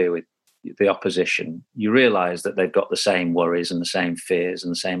have a beer with the opposition, you realise that they've got the same worries and the same fears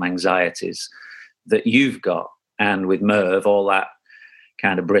and the same anxieties that you've got. And with Merv, all that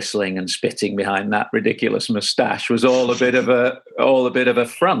kind of bristling and spitting behind that ridiculous moustache was all a bit of a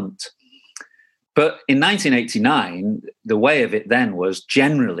front. But in 1989, the way of it then was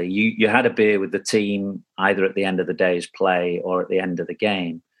generally you had a beer with the team either at the end of the day's play or at the end of the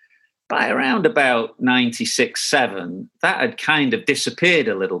game. By around about 96-7, that had kind of disappeared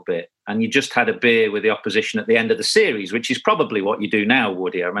a little bit. And you just had a beer with the opposition at the end of the series, which is probably what you do now,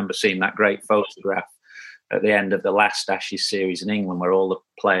 Woody. I remember seeing that great photograph at the end of the last Ashes series in England where all the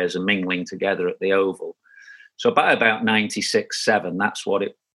players are mingling together at the Oval. So by about 96-7, that's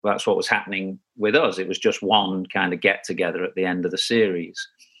what was happening with us. It was just one kind of get-together at the end of the series.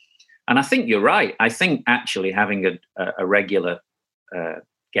 And I think you're right. I think actually having a regular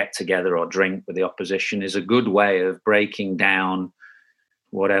get-together or drink with the opposition is a good way of breaking down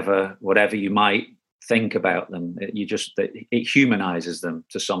whatever you might think about them. It humanizes them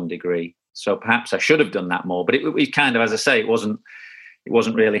to some degree. So perhaps I should have done that more. But it kind of, as I say, it wasn't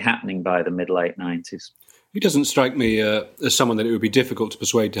really happening by the mid-late 90s. He doesn't strike me as someone that it would be difficult to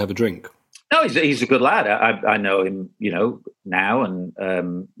persuade to have a drink. No, he's a good lad. I know him, now,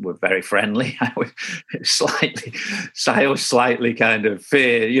 and we're very friendly. I always slightly kind of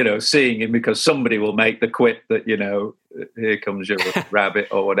fear, seeing him because somebody will make the quip that, here comes your rabbit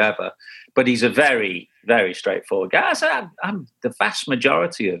or whatever. But he's a very, very straightforward guy. I'm the vast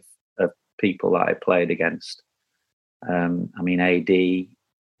majority of people that I played against. AD.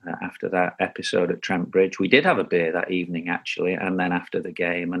 After that episode at Trent Bridge, we did have a beer that evening, actually, and then after the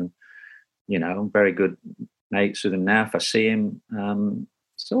game, and I'm very good mates with him now. If I see him,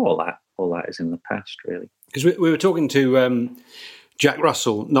 so all that is in the past, really. Because we were talking to Jack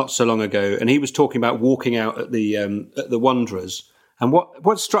Russell not so long ago, and he was talking about walking out at the Wanderers, and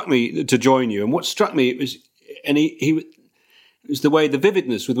what struck me to join you, and what struck me was the way, the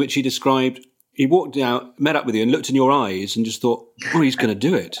vividness with which he described. He walked out, met up with you and looked in your eyes and just thought, oh, he's going to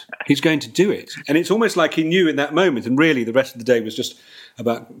do it. He's going to do it. And it's almost like he knew in that moment, and really the rest of the day was just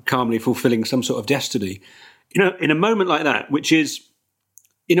about calmly fulfilling some sort of destiny. In a moment like that, which is,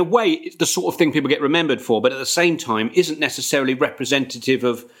 in a way, it's the sort of thing people get remembered for, but at the same time isn't necessarily representative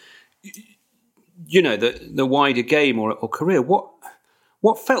of, the wider game or career.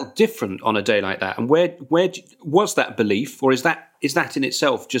 What felt different on a day like that? And where was that belief, or is that in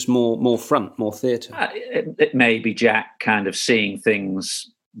itself just more front, more theatre? It may be Jack kind of seeing things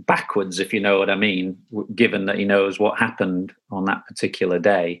backwards, if you know what I mean, given that he knows what happened on that particular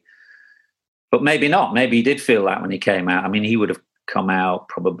day. But maybe not. Maybe he did feel that when he came out. I mean, he would have come out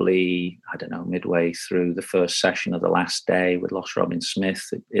probably, I don't know, midway through the first session of the last day. We'd lost Robin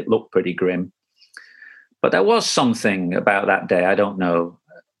Smith. It looked pretty grim. But there was something about that day. I don't know.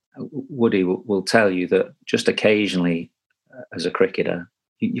 Woody will tell you that just occasionally, as a cricketer,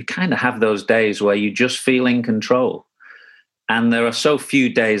 you kind of have those days where you just feel in control. And there are so few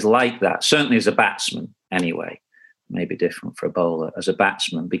days like that, certainly as a batsman anyway, maybe different for a bowler, as a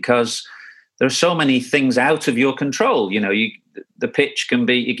batsman, because there are so many things out of your control. The pitch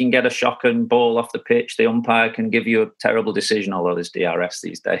you can get a shocking ball off the pitch. The umpire can give you a terrible decision, although there's DRS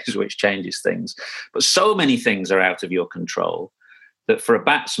these days, which changes things. But so many things are out of your control that for a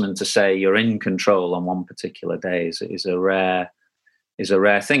batsman to say you're in control on one particular day is a rare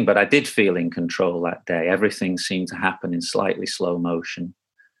thing. But I did feel in control that day. Everything seemed to happen in slightly slow motion.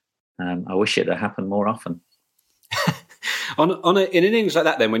 I wish it had happened more often. In an innings like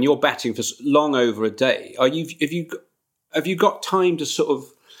that, then, when you're batting for long over a day, have you got time to sort of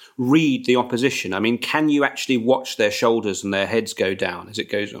read the opposition? I mean, can you actually watch their shoulders and their heads go down as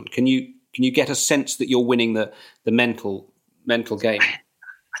it goes on? Can you get a sense that you're winning the mental game?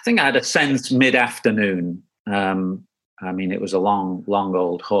 I think I had a sense mid-afternoon. It was a long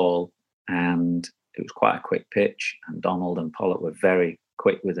old haul, and it was quite a quick pitch, and Donald and Pollock were very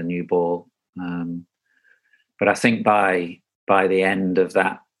quick with a new ball. But I think by the end of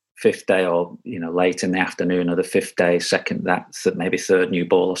that fifth day, or late in the afternoon of the fifth day, maybe third new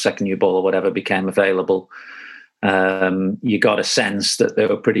ball or second new ball or whatever became available, you got a sense that they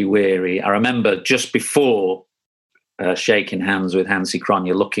were pretty weary. I remember just before shaking hands with Hansi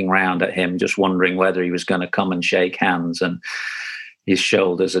Cronje, looking round at him, just wondering whether he was going to come and shake hands, and his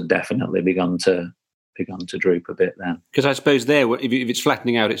shoulders had definitely begun to droop a bit then. Because I suppose if it's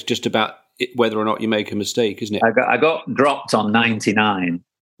flattening out, it's just about whether or not you make a mistake, isn't it? I got dropped on 99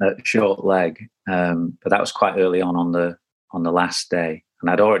 at short leg, but that was quite early on the last day, and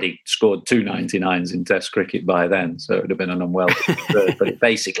I'd already scored 2 99s in Test cricket by then, so it would have been an unwelcome third. But it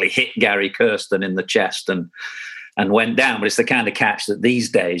basically hit Gary Kirsten in the chest and went down. But it's the kind of catch that these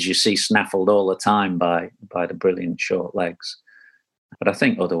days you see snaffled all the time by the brilliant short legs. But I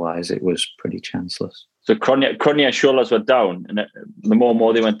think otherwise it was pretty chanceless. So Cronje's shoulders were down, and the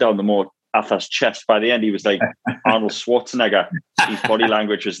more they went down, the more Athers' chest. By the end, he was like Arnold Schwarzenegger. His body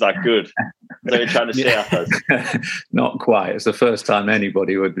language was that good. that you're trying to say, Athers? Not quite. It's the first time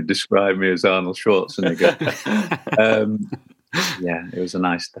anybody would describe me as Arnold Schwarzenegger. Yeah, it was a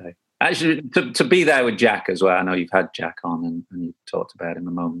nice day. Actually, to be there with Jack as well. I know you've had Jack on and you talked about him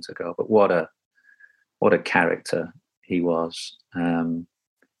a moment ago, but what a character he was. It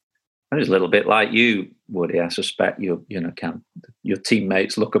was a little bit like you, Woody. I suspect your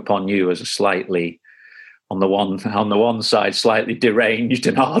teammates look upon you as a slightly, on the one side, slightly deranged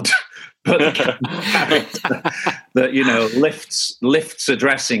and odd, but the character that lifts a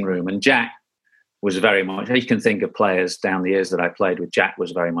dressing room. And Jack was very much. You can think of players down the years that I played with. Jack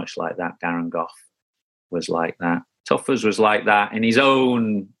was very much like that. Darren Gough was like that. Tuffers was like that in his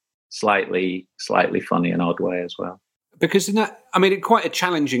own slightly funny and odd way as well. Because in quite a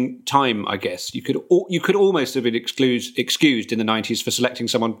challenging time, I guess you could almost have been excused in the 90s for selecting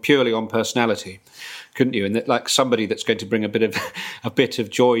someone purely on personality, couldn't you? And that, like, somebody that's going to bring a bit of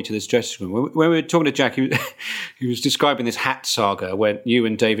joy to this dressing room. When we were talking to Jack, he was describing this hat saga when you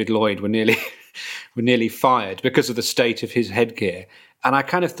and David Lloyd were nearly fired because of the state of his headgear. And I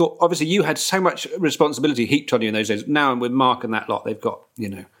kind of thought, obviously, you had so much responsibility heaped on you in those days. Now, with Mark and that lot, they've got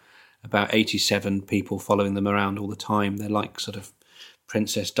about 87 people following them around all the time. They're like sort of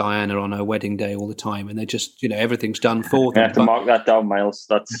Princess Diana on her wedding day all the time, and they're just, everything's done for them. You have to mark that down, Miles.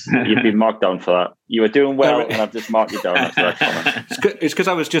 You've been marked down for that. You were doing well, and I've just marked you down after that comment. It's because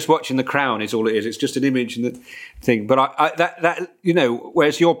I was just watching The Crown. Is all it is. It's just an image and the thing. But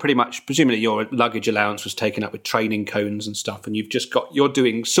whereas you're pretty much, presumably your luggage allowance was taken up with training cones and stuff, and you're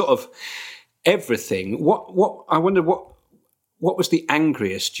doing sort of everything. What I wonder what was the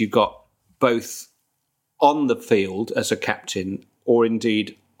angriest you got, both on the field as a captain or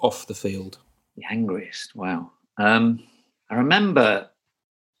indeed off the field? The angriest? Wow. I remember,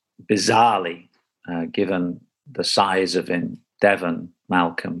 bizarrely, given the size of him, Devon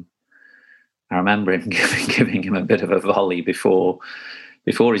Malcolm, I remember him giving him a bit of a volley before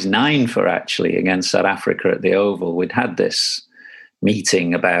his 9 for, actually, against South Africa at the Oval. We'd had this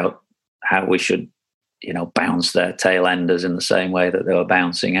meeting about how we should bounce their tail enders in the same way that they were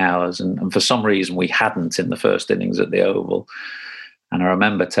bouncing ours. And for some reason, we hadn't in the first innings at the Oval. And I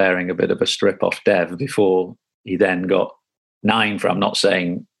remember tearing a bit of a strip off Dev before he then got 9 for. I'm not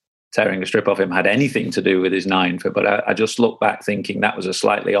saying tearing a strip off him had anything to do with his 9 for, but I just look back thinking that was a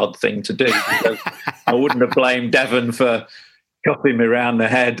slightly odd thing to do, because I wouldn't have blamed Devon for cuffing me around the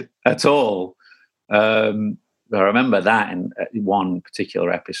head at all. I remember that in one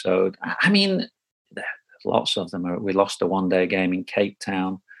particular episode. There's lots of them. We lost a one-day game in Cape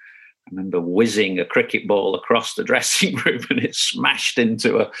Town. I remember whizzing a cricket ball across the dressing room and it smashed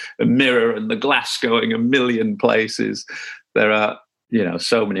into a mirror and the glass going a million places. There are,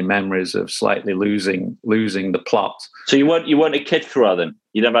 so many memories of slightly losing the plot. So you weren't a kit thrower then?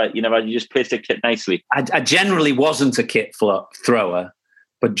 You just placed a kit nicely? I generally wasn't a kit thrower,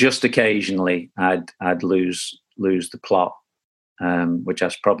 but just occasionally I'd lose the plot, which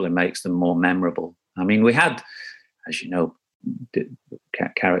probably makes them more memorable. We had, as you know,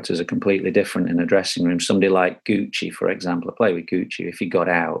 characters are completely different in a dressing room. Somebody like Gucci, for example, I play with Gucci. If he got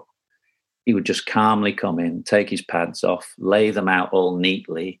out, he would just calmly come in, take his pads off, lay them out all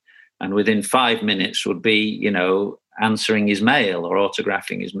neatly, and within 5 minutes would be, answering his mail or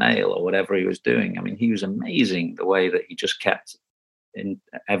autographing his mail or whatever he was doing. He was amazing the way that he just kept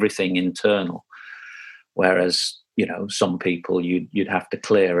everything internal. Whereas, some people you'd have to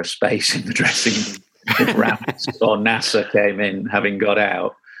clear a space in the dressing room. If Rams or NASA came in having got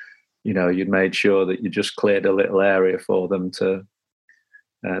out, you'd made sure that you just cleared a little area for them to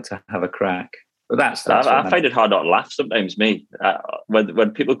have a crack. But that's I find it hard not to laugh sometimes, me.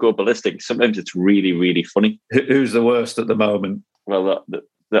 When people go ballistic, sometimes it's really, really funny. Who's the worst at the moment? Well,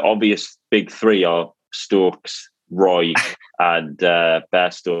 the obvious big 3 are Stokes, Roy, and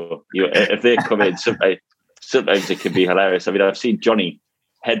Bairstow. If they come in, sometimes it can be hilarious. I've seen Johnny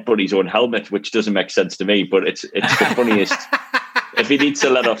headbutt his own helmet, which doesn't make sense to me, but it's the funniest. If he needs to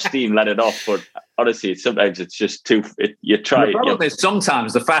let off steam, let it off. But honestly, sometimes it's just you try. The problem is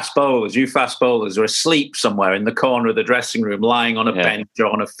sometimes the fast bowlers are asleep somewhere in the corner of the dressing room, lying on a bench or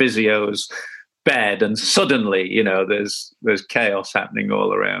on a physio's bed, and suddenly, there's chaos happening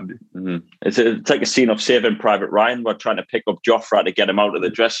all around you. Mm-hmm. It's like a scene of Saving Private Ryan. We're trying to pick up Joffrey to get him out of the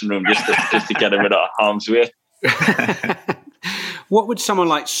dressing room just to get him out of harm's way. What would someone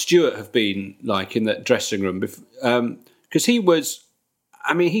like Stuart have been like in that dressing room? Because he was,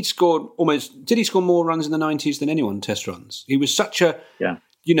 he scored almost. Did he score more runs in the 90s than anyone test runs? He was such a,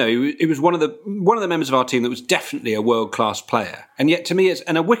 he was one of the members of our team that was definitely a world class player. And yet, to me,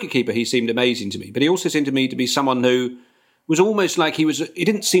 and a wicketkeeper, he seemed amazing to me. But he also seemed to me to be someone who was almost like he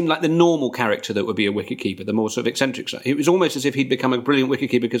didn't seem like the normal character that would be a wicketkeeper, the more sort of eccentric side. It was almost as if he'd become a brilliant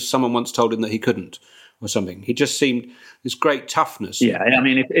wicketkeeper because someone once told him that he couldn't or something. He just seemed this great toughness. Yeah, I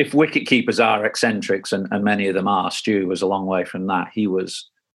mean, if wicketkeepers are eccentrics, and many of them are, Stu was a long way from that. He was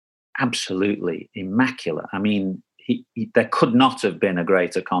absolutely immaculate. I mean, there could not have been a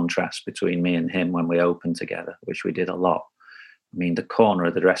greater contrast between me and him when we opened together, which we did a lot. I mean, the corner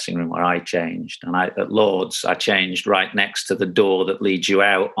of the dressing room where I changed, and at Lord's, I changed right next to the door that leads you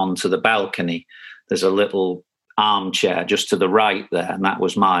out onto the balcony. There's a little armchair just to the right there, and that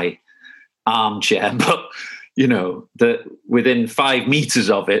was my armchair. But, you know, within 5 meters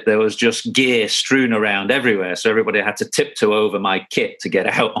of it, there was just gear strewn around everywhere. So everybody had to tiptoe over my kit to get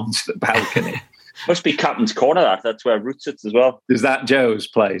out onto the balcony. Must be Captain's Corner, that's where Root sits as well. Is that Joe's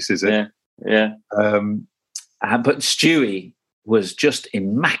place, is it? Yeah. But Stewie was just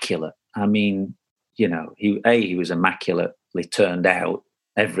immaculate. I mean, you know, he was immaculately turned out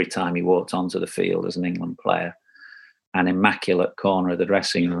every time he walked onto the field as an England player. An immaculate corner of the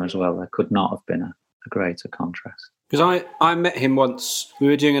dressing room as well. There could not have been a greater contrast. Because I met him once. We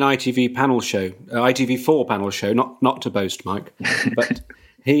were doing an ITV panel show, ITV4 panel show. Not to boast, Mike, but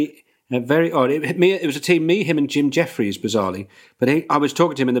very odd. It was a team, me, him, and Jim Jeffries, bizarrely. But I was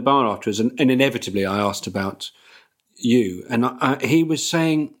talking to him in the bar afterwards, and inevitably I asked about you, and he was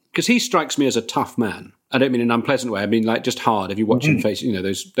saying, because he strikes me as a tough man. I don't mean in an unpleasant way. I mean like just hard. If you watch him face, you know,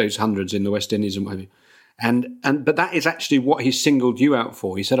 those hundreds in the West Indies and whatever. But that is actually what he singled you out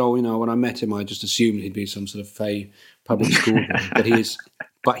for. He said, "Oh, you know, when I met him, I just assumed he'd be some sort of fey public school guy."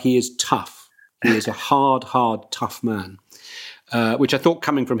 But he is tough. He is a hard, tough man, which I thought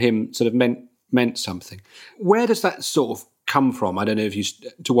coming from him sort of meant something. Where does that sort of come from? I don't know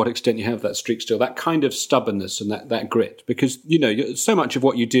to what extent you have that streak still, that kind of stubbornness and that grit, because, you know, so much of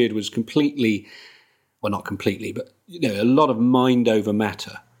what you did was completely, well, not completely, but, you know, a lot of mind over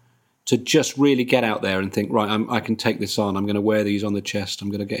matter. To just really get out there and think, right, I can take this on. I'm going to wear these on the chest. I'm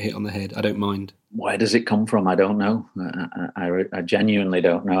going to get hit on the head. I don't mind. Where does it come from? I don't know. I genuinely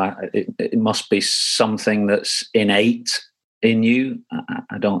don't know. It must be something that's innate in you.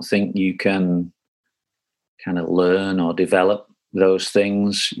 I don't think you can kind of learn or develop those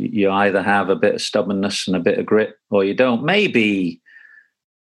things. You either have a bit of stubbornness and a bit of grit, or you don't. Maybe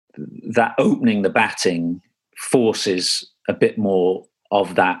that opening the batting forces a bit more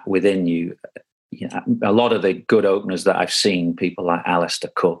of that within you. You know, a lot of the good openers that I've seen, people like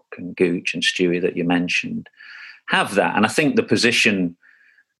Alistair Cook and Gooch and Stewie that you mentioned, have that. And I think the position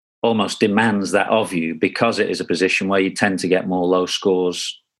almost demands that of you, because it is a position where you tend to get more low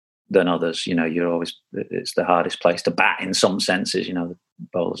scores than others. You know, it's the hardest place to bat in some senses. You know, the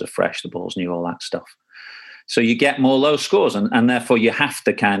bowlers are fresh, the ball's new, all that stuff. So you get more low scores, and therefore you have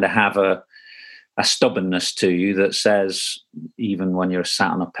to kind of have a stubbornness to you that says, even when you're sat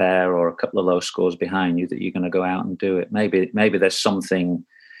on a pair or a couple of low scores behind you, that you're going to go out and do it. Maybe there's something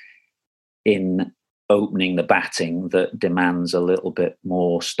in opening the batting that demands a little bit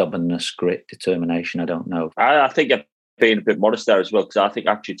more stubbornness, grit, determination. I don't know. I think I'm being a bit modest there as well, because I think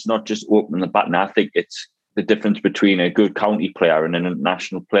actually it's not just opening the batting. I think it's the difference between a good county player and an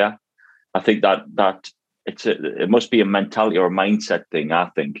international player. I think that it must be a mentality or a mindset thing,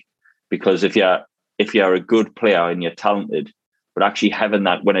 I think, because if you're a good player and you're talented, but actually having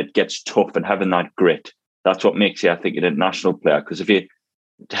that when it gets tough and having that grit, that's what makes you, I think, an international player. Because if you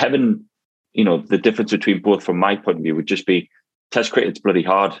having, you know, the difference between both, from my point of view, would just be Test cricket's bloody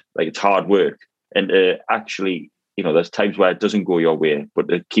hard. Like, it's hard work, and actually, you know, there's times where it doesn't go your way, but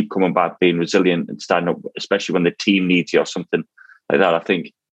to keep coming back, being resilient and standing up, especially when the team needs you or something like that. I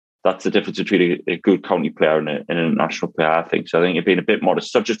think that's the difference between a good county player and an international player, I think. So I think you're being a bit modest.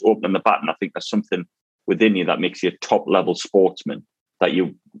 It's not just opening the bat, and I think there's something within you that makes you a top-level sportsman, that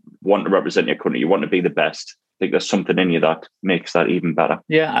you want to represent your country, you want to be the best. I think there's something in you that makes that even better.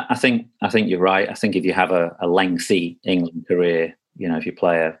 Yeah, I think you're right. I think if you have a lengthy England career, you know, if you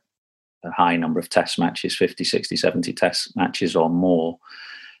play a high number of test matches, 50, 60, 70 test matches or more,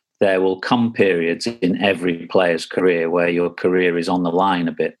 there will come periods in every player's career where your career is on the line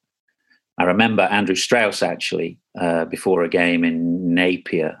a bit. I remember Andrew Strauss, actually, before a game in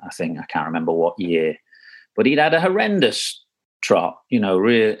Napier, I can't remember what year, but he'd had a horrendous trot, you know,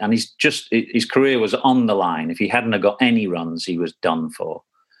 and his career was on the line. If he hadn't got any runs, he was done for.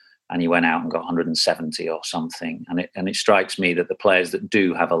 And he went out and got 170 or something. And it strikes me that the players that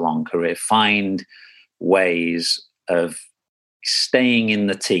do have a long career find ways of staying in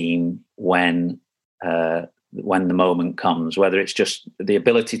the team when the moment comes, whether it's just the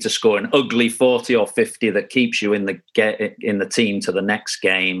ability to score an ugly 40 or 50 that keeps you in the team to the next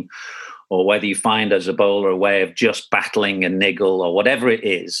game, or whether you find as a bowler a way of just battling a niggle or whatever it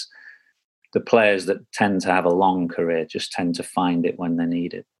is, the players that tend to have a long career just tend to find it when they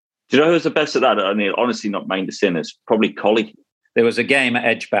need it. Do you know who's the best at that? I mean, honestly, not mind the sinners. Probably Collie. There was a game at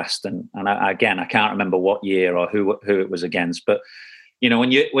Edgbaston, and I can't remember what year or who it was against. But you know,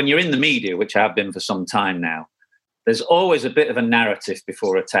 when you're in the media, which I have been for some time now, there's always a bit of a narrative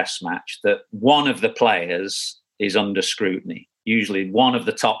before a Test match that one of the players is under scrutiny. Usually, one of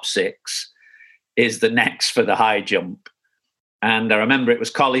the top 6 is the next for the high jump. And I remember it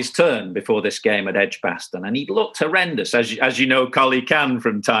was Collie's turn before this game at Edgbaston, and he looked horrendous, as you know, Collie can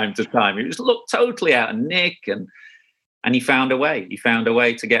from time to time. He just looked totally out of nick, and he found a way. He found a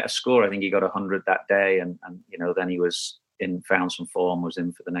way to get a score. I think he got 100 that day, and you know, then he was found some form, was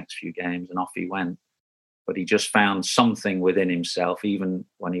in for the next few games, and off he went. But he just found something within himself, even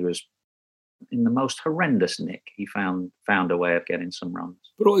when he was in the most horrendous nick. He found a way of getting some runs.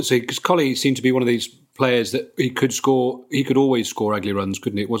 But also, because Collie seemed to be one of these players that he could always score ugly runs,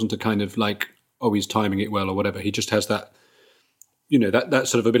 couldn't he? It wasn't a kind of like, oh, he's timing it well or whatever. He just has that, you know, that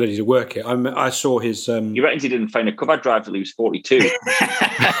sort of ability to work it. I saw his... You reckon he didn't find a cover drive till he was 42?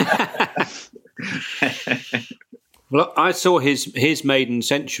 Well, I saw his maiden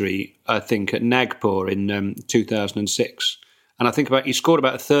century, I think, at Nagpur in 2006. And I think he scored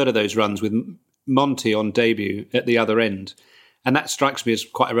about a third of those runs with Monty on debut at the other end. And that strikes me as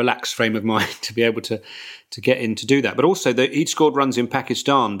quite a relaxed frame of mind to be able to get in to do that. But also, he'd scored runs in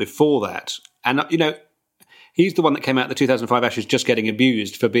Pakistan before that. And, you know, he's the one that came out of the 2005 Ashes just getting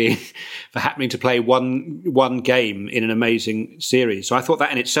abused for happening to play one game in an amazing series. So I thought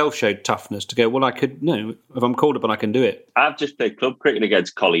that in itself showed toughness to go, well, if I'm called upon, I can do it. I've just played club cricket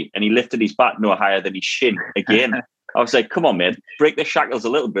against Collie, and he lifted his bat no higher than his shin again. I was like, come on, man, break the shackles a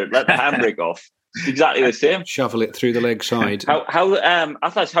little bit, let the handbrake off. It's exactly the same. Shovel it through the leg side.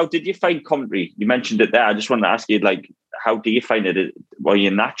 Athers, how did you find commentary? You mentioned it there. I just wanted to ask you, like, how do you find it? Were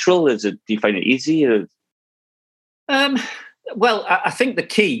you natural? Do you find it easy? Well, I think the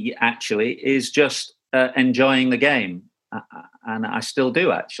key actually is just enjoying the game, and I still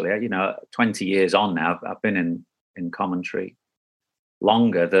do actually. You know, 20 years on now, I've been in commentary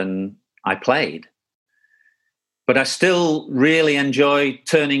longer than I played. But I still really enjoy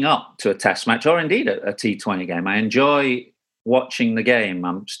turning up to a Test match or indeed a T20 game. I enjoy watching the game.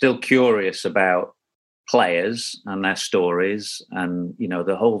 I'm still curious about players and their stories and, you know,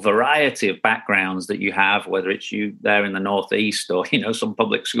 the whole variety of backgrounds that you have, whether it's you there in the Northeast or, you know, some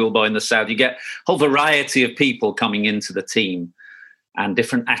public school boy in the South. You get a whole variety of people coming into the team and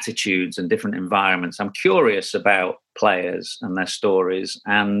different attitudes and different environments. I'm curious about players and their stories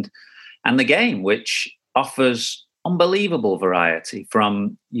and the game, which offers unbelievable variety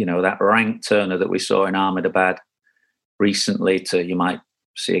from, you know, that rank turner that we saw in Ahmedabad recently to you might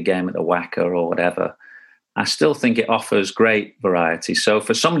see a game at the Wacker or whatever. I still think it offers great variety. So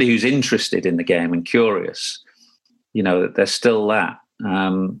for somebody who's interested in the game and curious, you know, there's still that.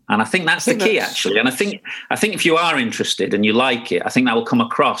 And I think that's the key, actually. And I think if you are interested and you like it, I think that will come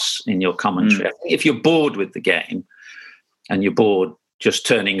across in your commentary. I think if you're bored with the game and you're bored just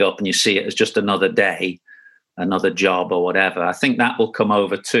turning up and you see it as just another day, another job or whatever, I think that will come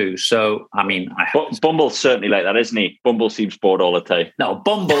over too. So, I mean... Bumble's certainly like that, isn't he? Bumble seems bored all the time. No,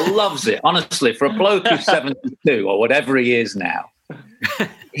 Bumble loves it. Honestly, for a bloke who's 72 or whatever he is now,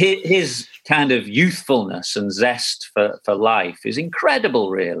 his kind of youthfulness and zest for life is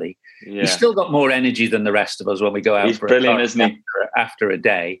incredible, really. Yeah. He's still got more energy than the rest of us when we go out. He's brilliant, isn't he? After a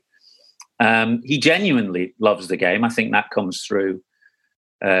day. He genuinely loves the game. I think that comes through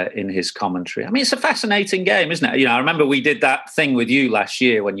in his commentary. I mean, it's a fascinating game, isn't it? You know, I remember we did that thing with you last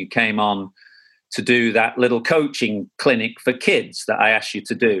year when you came on to do that little coaching clinic for kids that I asked you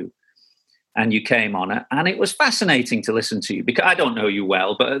to do. And you came on it, and it was fascinating to listen to you because I don't know you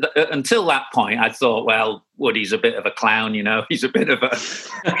well, but until that point, I thought, well, Woody's a bit of a clown, you know. He's a bit of a,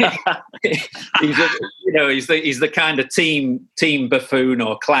 he's the kind of team buffoon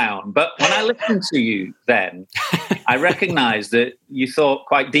or clown. But when I listened to you, then I recognised that you thought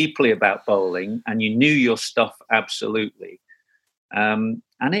quite deeply about bowling, and you knew your stuff absolutely. And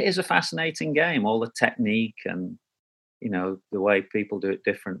it is a fascinating game, all the technique and, you know, the way people do it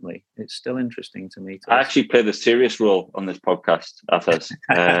differently. It's still interesting to me. I actually play the serious role on this podcast, Athers.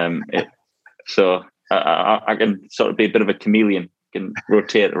 So I can sort of be a bit of a chameleon, can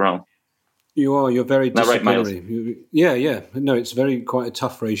rotate around. You're very disciplinary. Right, yeah. No, it's quite a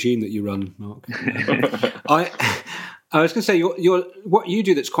tough regime that you run, Mark. I was going to say, what you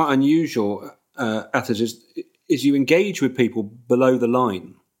do that's quite unusual, Athers, is you engage with people below the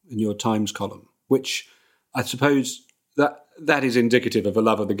line in your Times column, which I suppose that is indicative of a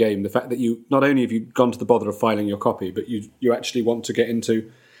love of the game. The fact that you not only have you gone to the bother of filing your copy, but you actually want to get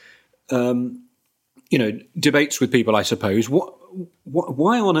into, debates with people. I suppose.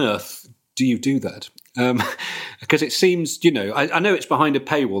 Why on earth do you do that? Because it seems, I know it's behind a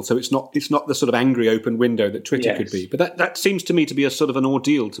paywall, so it's not the sort of angry open window that Twitter could be. But that seems to me to be a sort of an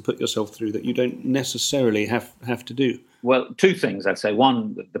ordeal to put yourself through that you don't necessarily have to do. Well, two things I'd say.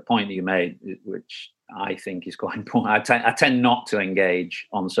 One, the point that you made, which I think is quite important. I tend not to engage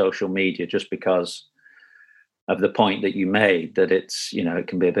on social media just because of the point that you made, that it's, it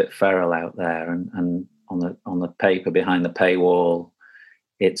can be a bit feral out there, and on the paper behind the paywall,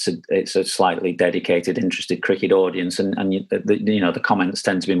 it's a slightly dedicated, interested cricket audience, and the comments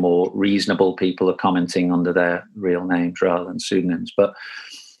tend to be more reasonable. People are commenting under their real names rather than pseudonyms. But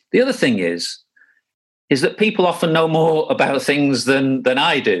the other thing is that people often know more about things than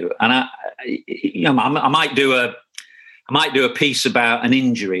I do, and I might do a piece about an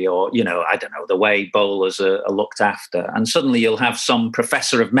injury, or I don't know, the way bowlers are looked after, and suddenly you'll have some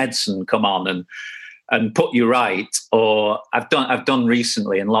professor of medicine come on and put you right. Or I've done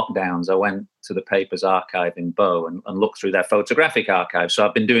recently in lockdowns, I went to the paper's archive in Bow and looked through their photographic archive. So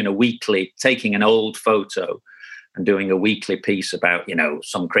I've been doing taking an old photo and doing a weekly piece about,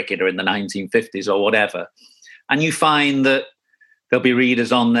 some cricketer in the 1950s or whatever. And you find that there'll be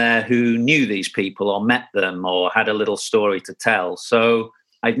readers on there who knew these people or met them or had a little story to tell. So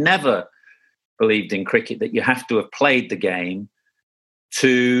I've never believed in cricket that you have to have played the game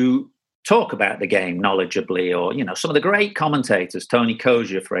to talk about the game knowledgeably, or some of the great commentators, Tony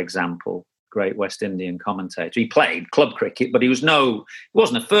Cozier, for example, great West Indian commentator. He played club cricket, but he wasn't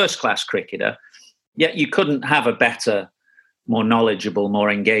a first-class cricketer. Yet you couldn't have a better, more knowledgeable, more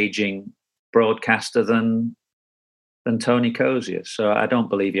engaging broadcaster than Tony Cozier. So I don't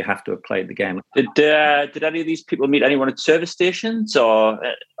believe you have to have played the game. Did any of these people meet anyone at service stations or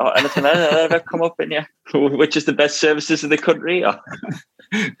anything like that ever come up in you? Which is the best services in the country? Or?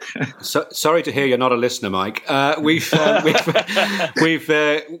 So, sorry to hear you're not a listener, Mike. We've been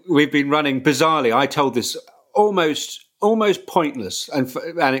running bizarrely. I told this almost pointless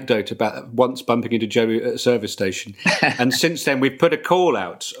anecdote about once bumping into Joe at a service station, and since then we've put a call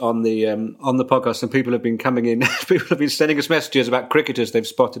out on the podcast, and people have been coming in. People have been sending us messages about cricketers they've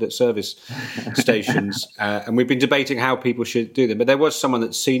spotted at service stations, and we've been debating how people should do them. But there was someone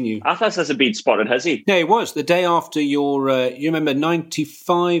that's seen you. Athers hasn't been spotted, has he? No, it was the day after your. You remember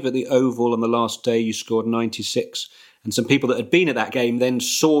 95 at the Oval on the last day. You scored 96, and some people that had been at that game then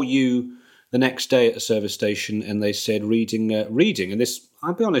saw you the next day at a service station, and they said reading, and this,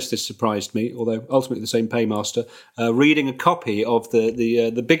 I'll be honest, this surprised me, although ultimately the same paymaster, reading a copy of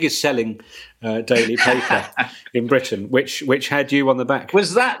the biggest selling daily paper in Britain, which had you on the back.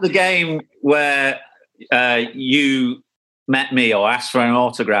 Was that the game where you met me or asked for an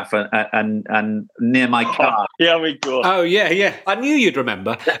autograph and near my car? Yeah, we go. Oh, yeah. I knew you'd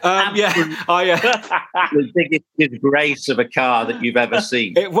remember. The biggest disgrace of a car that you've ever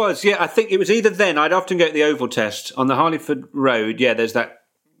seen. It was, yeah. I think it was either then. I'd often go to the Oval Test on the Harleyford Road. Yeah, there's that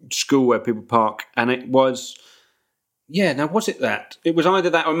school where people park, and it was. Yeah, now was it that? It was either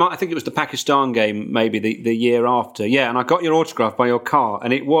that, or I think it was the Pakistan game, maybe the year after. Yeah, and I got your autograph by your car,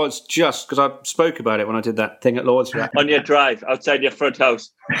 and it was just because I spoke about it when I did that thing at Lord's. On your drive outside your front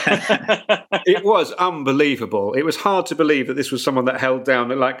house. It was unbelievable. It was hard to believe that this was someone that held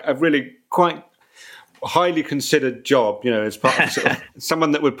down like a really quite highly considered job, as part of sort of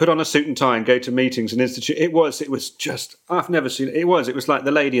someone that would put on a suit and tie and go to meetings and institute. It was just, I've never seen it. It was like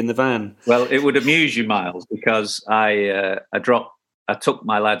the lady in the van. Well, it would amuse you, Miles, because I took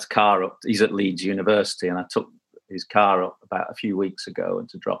my lad's car up. He's at Leeds University, and I took his car up about a few weeks ago and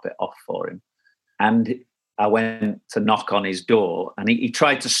to drop it off for him. And I went to knock on his door, and he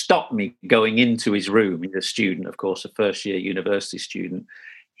tried to stop me going into his room. He's a student, of course, a first-year university student.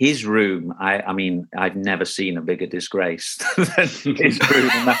 His room, I mean, I've never seen a bigger disgrace than his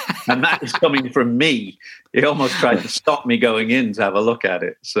room. And that is coming from me. He almost tried to stop me going in to have a look at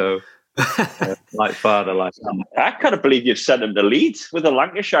it. So, like father, like son. I can't believe you've sent him to Leeds with a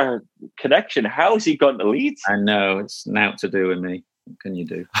Lancashire connection. How has he gone to Leeds? I know, it's now to do with me. What can you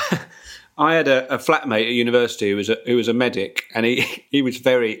do? I had a flatmate at university who was a medic, and he was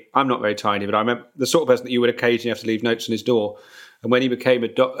I'm not very tiny, but I remember the sort of person that you would occasionally have to leave notes on his door. And when he became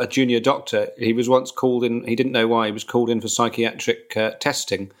a junior doctor, he was once called in. He didn't know why he was called in for psychiatric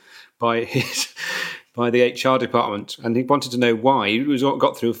testing by the HR department, and he wanted to know why. He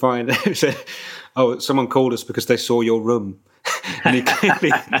got through fine. He said, "Oh, someone called us because they saw your room," and he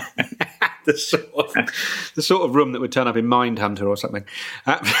clearly the sort of room that would turn up in Mindhunter or something.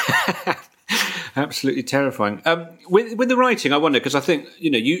 Absolutely terrifying. With the writing, I wonder, because I think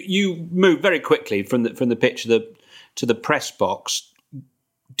you move very quickly from the pitch to the press box.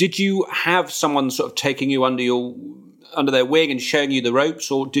 Did you have someone sort of taking you under their wing and showing you the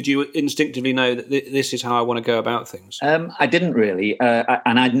ropes, or did you instinctively know that this is how I want to go about things? I didn't really,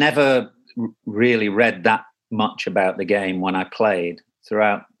 and I'd never really read that much about the game when I played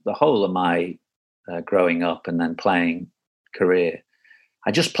throughout the whole of my growing up and then playing career.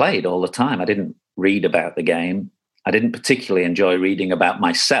 I just played all the time. I didn't read about the game. I didn't particularly enjoy reading about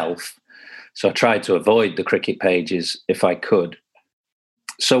myself, so I tried to avoid the cricket pages if I could.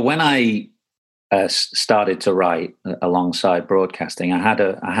 So when I started to write alongside broadcasting, I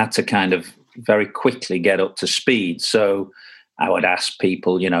had to kind of very quickly get up to speed. So I would ask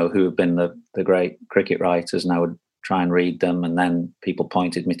people, who have been the great cricket writers, and I would try and read them. And then people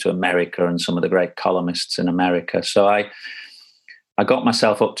pointed me to America and some of the great columnists in America. So I got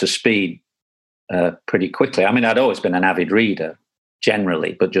myself up to speed pretty quickly. I mean, I'd always been an avid reader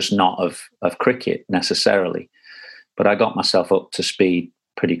generally, but just not of cricket necessarily. But I got myself up to speed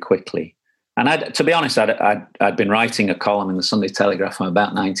pretty quickly. And to be honest, I'd been writing a column in the Sunday Telegraph from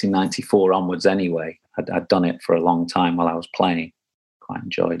about 1994 onwards anyway. I'd done it for a long time while I was playing. Quite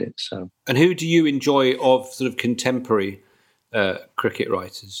enjoyed it. So. And who do you enjoy of sort of contemporary cricket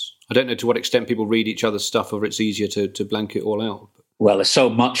writers? I don't know to what extent people read each other's stuff, or it's easier to blank it all out. Well, there's so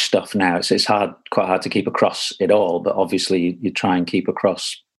much stuff now. It's quite hard to keep across it all. But obviously, you try and keep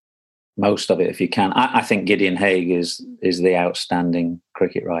across most of it if you can. I think Gideon Haigh is the outstanding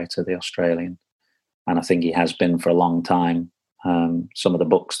cricket writer, the Australian, and I think he has been for a long time. Some of the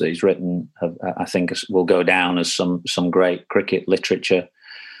books that he's written, I think, will go down as some great cricket literature.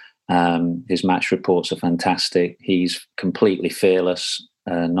 His match reports are fantastic. He's completely fearless,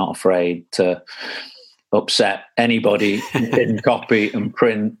 not afraid to upset anybody in copy and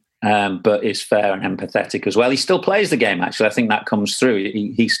print, but is fair and empathetic as well. He still plays the game, actually. I think that comes through.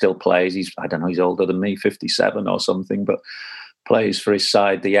 He still plays. He's older than me, 57 or something, but plays for his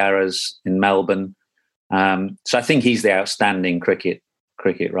side, the Yarras in Melbourne. So I think he's the outstanding cricket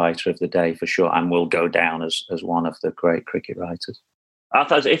writer of the day for sure, and will go down as one of the great cricket writers.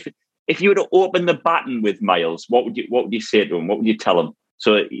 Athers, if you were to open the baton with Miles, what would you say to him? What would you tell him?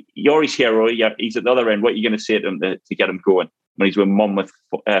 So you're his hero. He's at the other end. What are you going to say to him to get him going when he's with Monmouth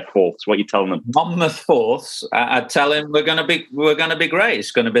Fourths? What are you telling him? Monmouth Fourths. I'd tell him we're going to be great. It's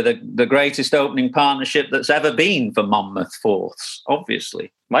going to be the greatest opening partnership that's ever been for Monmouth Fourths.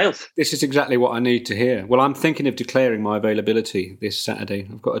 Obviously, Miles. This is exactly what I need to hear. Well, I'm thinking of declaring my availability this Saturday.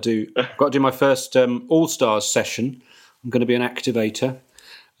 I've got to do my first All Stars session. I'm going to be an activator.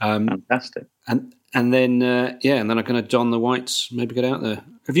 Fantastic. And then I'm going to don the whites, maybe get out there.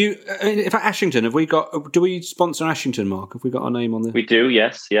 Have you, if at Ashington, do we sponsor Ashington, Mark? Have we got our name on there? We do,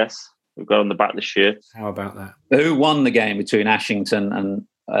 yes. We've got on the back of the shirt. How about that? Who won the game between Ashington and,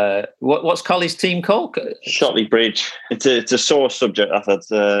 what's Colley's team called? Shotley Bridge. It's a sore subject, I thought.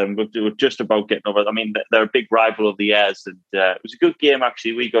 We're just about getting over it. I mean, they're a big rival of the Ayers, and it was a good game,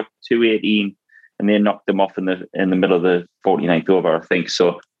 actually. We got 218, and they knocked them off in the middle of the 49th over, I think.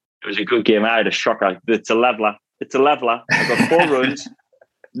 So it was a good game. I had a shocker. It's a leveller. I got 4 runs,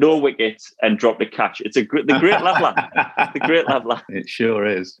 no wickets, and dropped a catch. It's the great leveller. The great leveller. It sure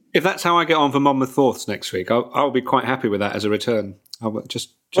is. If that's how I get on for Monmouth Fourths next week, I'll be quite happy with that as a return.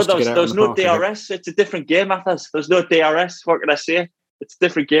 Just to get out. There's no DRS. It's a different game, Athers. There's no DRS. What can I say? It's a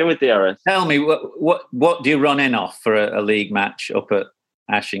different game with DRS. Tell me, what do you run in off for a league match up at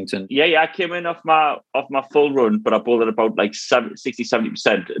Ashington? Yeah, I came in off my full run, but I bowled at about like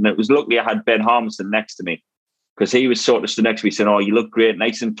 60-70%, and it was luckily I had Ben Harmison next to me, because he was sort of stood next to me saying, "Oh, you look great,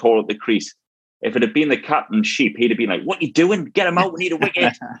 nice and tall at the crease." If it had been the captain Sheep, he'd have been like, "What are you doing? Get him out, we need a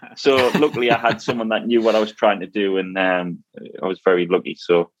wicket." So luckily I had someone that knew what I was trying to do, and I was very lucky.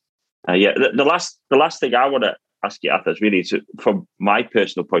 So the last thing I want to ask you, Athers, really is from my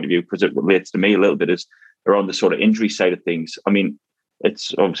personal point of view, because it relates to me a little bit, is around the sort of injury side of things. I mean,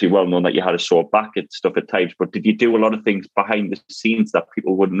 it's obviously well known that you had a sore back and stuff at times, but did you do a lot of things behind the scenes that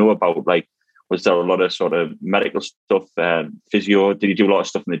people wouldn't know about? Like, was there a lot of sort of medical stuff, physio? Did you do a lot of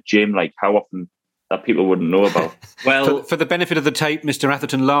stuff in the gym? Like, how often that people wouldn't know about? Well, for the benefit of the tape, Mr.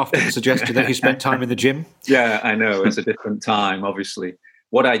 Atherton laughed at the suggestion that he spent time in the gym. Yeah, I know. It's a different time, obviously.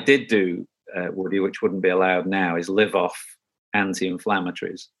 What I did do, Woody, which wouldn't be allowed now, is live off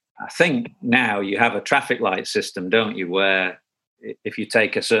anti-inflammatories. I think now you have a traffic light system, don't you, where if you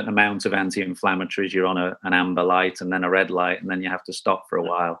take a certain amount of anti-inflammatories, you're on an amber light and then a red light, and then you have to stop for a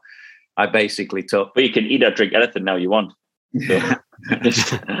while. I basically took... But you can eat or drink anything now you want. So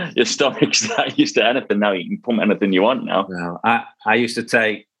your stomach's not used to anything now. You can pump anything you want now. No, I used to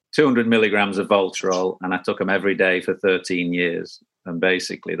take 200 milligrams of Voltarol, and I took them every day for 13 years. And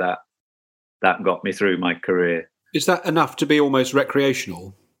basically that got me through my career. Is that enough to be almost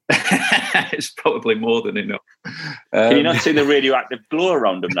recreational? It's probably more than enough. Can you not see the radioactive glow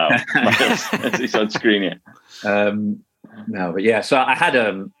around him now? As he's on screen here. No, but yeah. So I had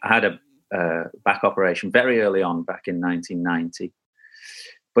a back operation very early on, back in 1990.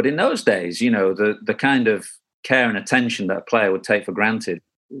 But in those days, the kind of care and attention that a player would take for granted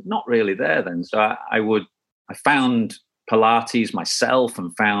was not really there then. So I found Pilates myself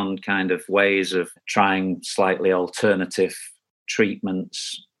and found kind of ways of trying slightly alternative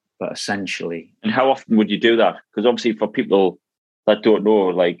treatments, but essentially. And how often would you do that? Because obviously for people that don't know,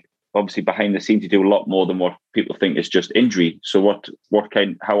 like obviously behind the scenes you do a lot more than what people think is just injury. So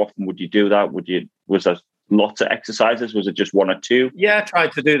how often would you do that? Was there lots of exercises? Was it just one or two? Yeah, I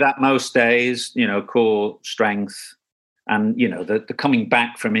tried to do that most days, core strength. And, the coming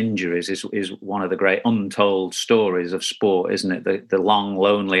back from injuries is one of the great untold stories of sport, isn't it? The long,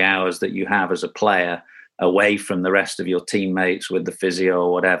 lonely hours that you have as a player away from the rest of your teammates with the physio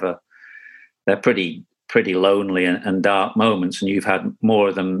or whatever. They're pretty lonely and dark moments, and you've had more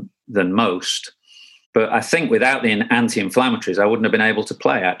of them than most. But I think without the anti-inflammatories, I wouldn't have been able to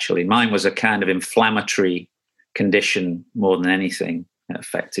play, actually. Mine was a kind of inflammatory condition more than anything. It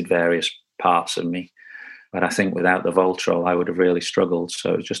affected various parts of me. But I think without the Voltarol, I would have really struggled.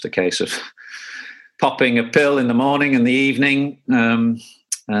 So it was just a case of popping a pill in the morning and the evening and,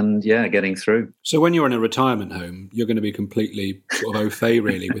 getting through. So when you're in a retirement home, you're going to be completely sort of au fait,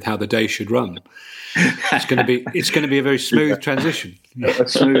 really, with how the day should run. It's going to be a very smooth transition. A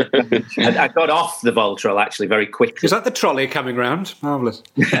smooth transition. I got off the Voltarol, actually, very quickly. Is that the trolley coming round? Marvellous.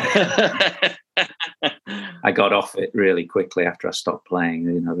 I got off it really quickly after I stopped playing.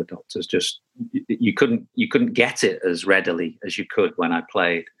 The doctors you couldn't get it as readily as you could when I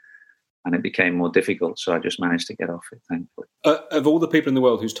played, and it became more difficult. So I just managed to get off it, thankfully. Of all the people in the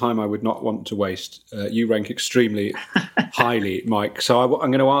world whose time I would not want to waste, you rank extremely highly, Mike. So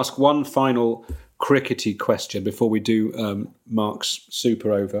I'm going to ask one final crickety question before we do Mark's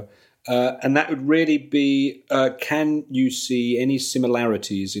super over. And that would really be, can you see any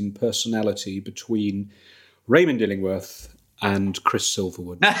similarities in personality between Raymond Illingworth and Chris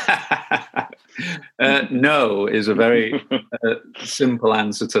Silverwood? No is a very simple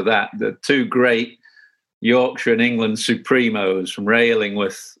answer to that. The two great Yorkshire and England supremos, from Ray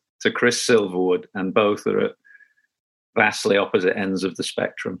Illingworth to Chris Silverwood, and both are at vastly opposite ends of the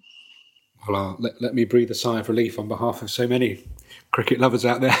spectrum. Well, let me breathe a sigh of relief on behalf of so many cricket lovers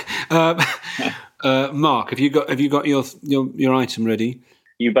out there. Mark, have you got your item ready?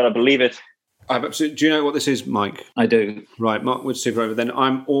 You better believe it. Do you know what this is, Mike? I do. Right, Mark would super over. Then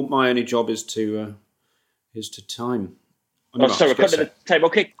my only job is to time. Sorry, cut to the time.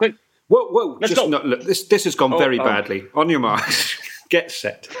 Okay, quick. Whoa! Let's go. Look, this has gone very badly. On your marks, get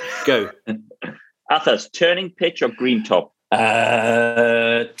set, go. Athers, turning pitch or green top?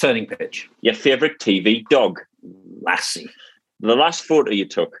 Turning pitch. Your favourite TV dog? Lassie. The last photo you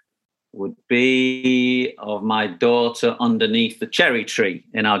took? Would be of my daughter underneath the cherry tree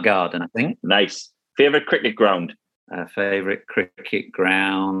in our garden, I think. Nice. Favourite cricket ground? Favourite cricket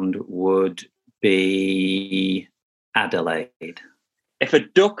ground would be Adelaide. If a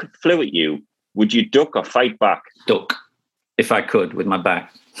duck flew at you, would you duck or fight back? Duck, if I could, with my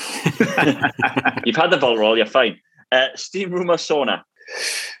back. You've had the Voltarol, you're fine. Steam room or sauna?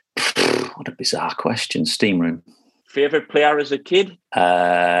 What a bizarre question. Steam room. Favourite player as a kid?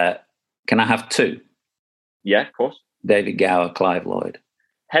 Can I have two? Yeah, of course. David Gower, Clive Lloyd.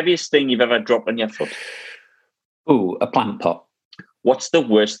 Heaviest thing you've ever dropped on your foot? Ooh, a plant pot. What's the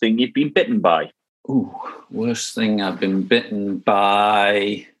worst thing you've been bitten by? Ooh, worst thing I've been bitten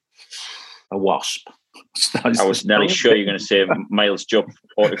by, a wasp. I was nearly sure you were going to say Miles Jupp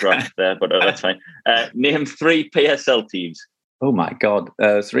autograph there, but that's fine. Name 3 PSL teams. Oh my God.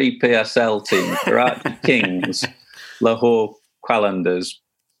 3 PSL teams. Karachi Kings, Lahore Qalandars,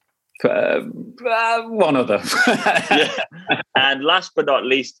 one other. Yeah. And last but not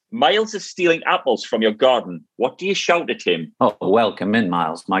least, Miles is stealing apples from your garden. What do you shout at him? Oh, welcome in,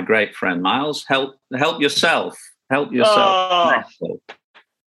 Miles. My great friend, Miles. Help yourself. Help yourself. Oh.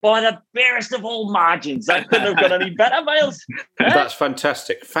 By the barest of all margins. That couldn't have gone any better, Miles. That's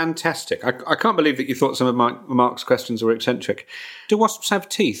fantastic. Fantastic. I can't believe that you thought some of Mark's questions were eccentric. Do wasps have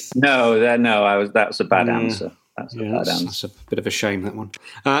teeth? No. That's a bad answer. That's a bit of a shame, that one.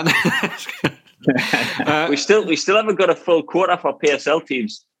 We still haven't got a full quota for PSL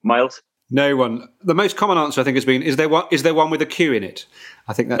teams, Miles. No one. The most common answer, I think, has been, is there one with a Q in it?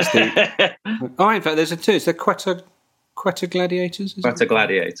 I think that's the... in fact, there's a two. Is there Quetta Quetta Gladiators? Quetta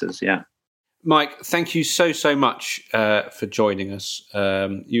Gladiators, yeah. Mike, thank you so much for joining us.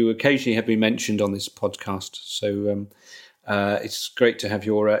 You occasionally have been mentioned on this podcast, so it's great to have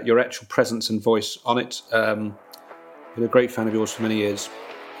your actual presence and voice on it. Been a great fan of yours for many years.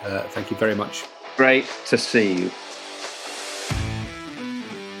 Thank you very much. Great to see you.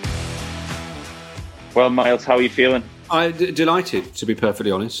 Well, Miles, how are you feeling? I'm delighted, to be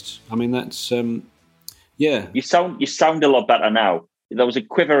perfectly honest. I mean, that's yeah. You sound a lot better now. There was a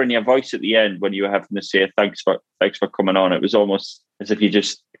quiver in your voice at the end when you were having to say thanks for coming on. It was almost as if you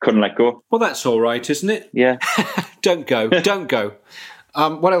just couldn't let go. Well, that's all right, isn't it? Yeah. Don't go.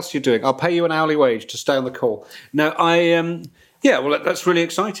 What else are you doing? I'll pay you an hourly wage to stay on the call. No, yeah, well, that's really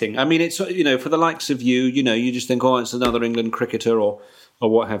exciting. I mean, it's, for the likes of you, you just think, oh, it's another England cricketer or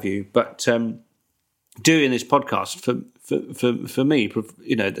what have you. But doing this podcast for me,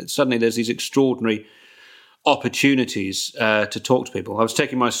 suddenly there's these extraordinary opportunities to talk to people. I was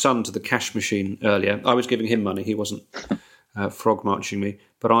taking my son to the cash machine earlier. I was giving him money. He wasn't frog marching me.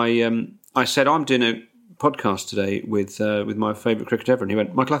 But I said, I'm doing a podcast today with my favourite cricketer ever. And he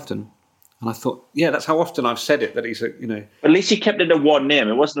went, Michael Atherton. And I thought, yeah, that's how often I've said it, that he's At least he kept it to one name.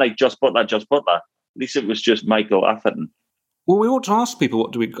 It wasn't like Just Butler. At least it was just Michael Atherton. Well, we ought to ask people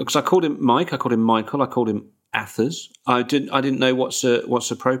because I called him Mike, I called him Michael, I called him Athers. I didn't know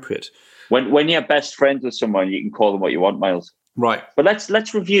what's appropriate. When you're best friends with someone, you can call them what you want, Miles. Right. But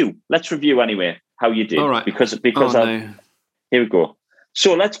let's review. Let's review anyway how you did. All right. Because no. Here we go.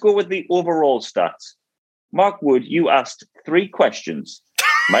 So let's go with the overall stats. Mark Wood, you asked 3 questions.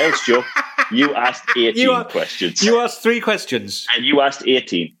 Miles Joe, you asked 18 questions. You asked 3 questions. And you asked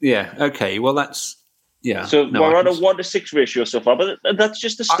 18. Yeah, okay. Well, that's... Yeah. So we're on a 1-to-6 ratio so far, but that's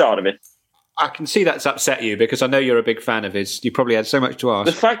just the start of it. I can see that's upset you because I know you're a big fan of his. You probably had so much to ask.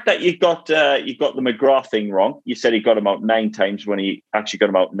 The fact that you got the McGrath thing wrong, you said he got him out 9 times when he actually got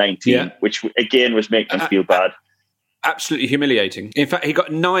him out 19, which again was making him feel bad. Absolutely humiliating. In fact, he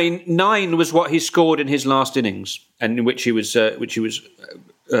got 9. 9 was what he scored in his last innings, and in which he was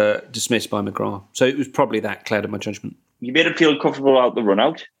dismissed by McGrath. So it was probably that clouded my judgment. You made him feel uncomfortable about the run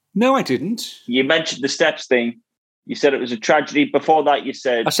out. No, I didn't. You mentioned the steps thing. You said it was a tragedy. Before that, you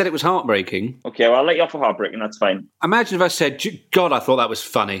said... I said it was heartbreaking. Okay, well, I'll let you off for heartbreaking. That's fine. Imagine if I said, God, I thought that was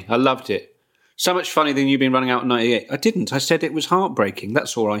funny. I loved it. So much funnier than you being running out in 98. I didn't. I said it was heartbreaking.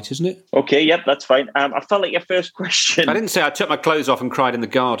 That's all right, isn't it? Okay, yep, that's fine. I felt like your first question... I didn't say I took my clothes off and cried in the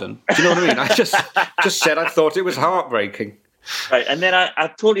garden. Do you know what I mean? I just said I thought it was heartbreaking. Right, and then I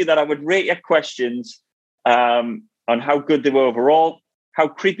told you that I would rate your questions on how good they were overall, how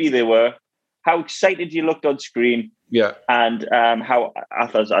creepy they were, how excited you looked on screen, and how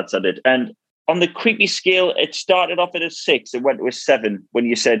Athers answered it. And on the creepy scale, it started off at a 6, it went to a 7 when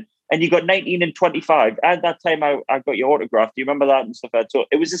you said, and you got 19 and 25. At that time, I got your autograph. Do you remember that and stuff? So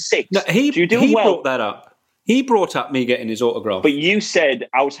it was a 6. No, he brought that up. He brought up me getting his autograph. But you said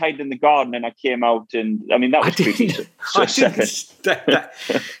I was hiding in the garden and I came out, and I mean that was creepy.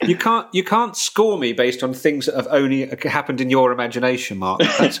 You can't score me based on things that have only happened in your imagination, Mark.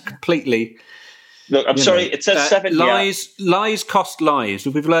 That's completely. Look, I'm sorry. It says 7. Lies cost lives.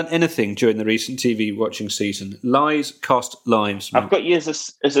 If we've learned anything during the recent TV watching season, lies cost lives. Mark. I've got you as a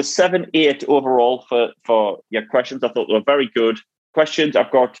 7-8 overall for your questions. I thought they were very good questions.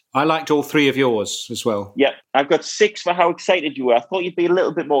 I liked all 3 of yours as well. Yeah, I've got 6 for how excited you were. I thought you'd be a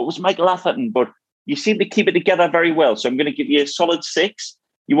little bit more. It was Michael Atherton, but you seem to keep it together very well. So I'm going to give you a solid 6.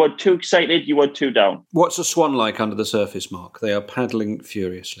 You weren't too excited. You weren't too down. What's a swan like under the surface, Mark? They are paddling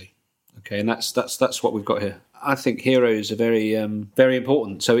furiously. Okay, and that's what we've got here. I think heroes are very very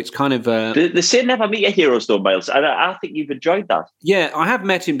important. So it's kind of they say never meet your heroes, though, Miles. I think you've enjoyed that. Yeah, I have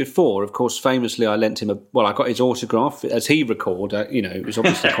met him before. Of course, famously, I lent him I got his autograph, as he recalled. It was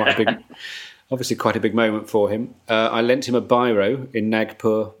obviously quite a big moment for him. I lent him a biro in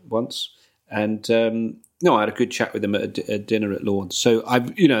Nagpur once, and I had a good chat with him at a dinner at Lord's. So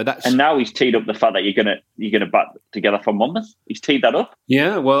that's. And now he's teed up the fact that you're gonna bat together for Monmouth. He's teed that up.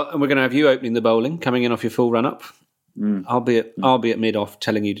 Yeah, well, and we're gonna have you opening the bowling, coming in off your full run up. I'll be at mid off,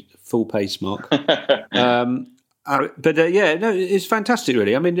 telling you full pace, Mark. It's fantastic,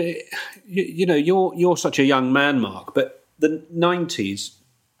 really. I mean, you're such a young man, Mark, but the 90s,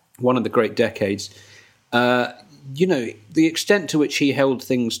 one of the great decades. The extent to which he held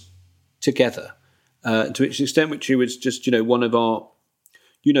things together. To which extent which he was just, one of our,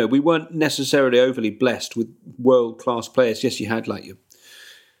 we weren't necessarily overly blessed with world-class players. Yes, you had like your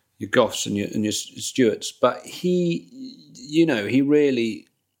Goffs and your Stewarts, but he really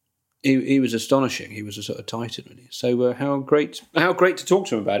he was astonishing. He was a sort of titan, really. So how great to talk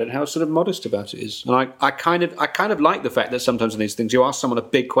to him about it. How sort of modest about it is. And I kind of like the fact that sometimes in these things you ask someone a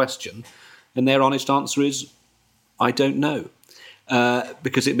big question, and their honest answer is, I don't know,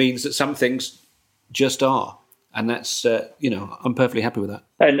 because it means that some things just are, and that's I'm perfectly happy with that.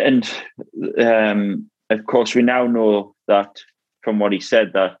 And of course, we now know that from what he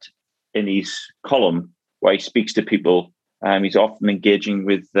said that in his column where he speaks to people. He's often engaging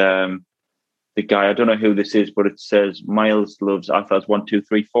with the guy. I don't know who this is, but it says Miles loves Athers 1, 2,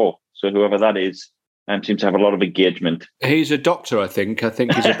 3, 4. So whoever that is seems to have a lot of engagement. He's a doctor, I think. I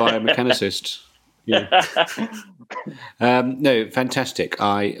think he's a biomechanicist. Yeah. No, fantastic.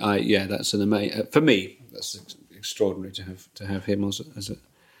 That's an amazing. For me, that's extraordinary to have him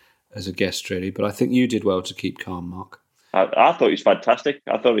as a guest, really. But I think you did well to keep calm, Mark. I thought he was fantastic.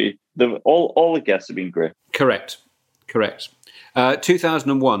 I thought all the guests have been great. Correct.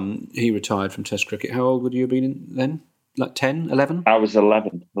 2001, he retired from Test cricket. How old would you have been then? Like 10, 11? I was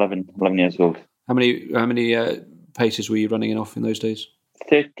 11 years old. How many paces were you running off in those days?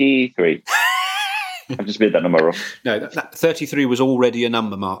 33. I've just made that number up. No, that 33 was already a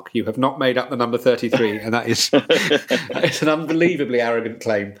number, Mark. You have not made up the number 33, and that is it's an unbelievably arrogant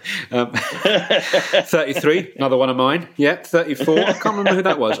claim. 33, another one of mine. Yeah, 34. I can't remember who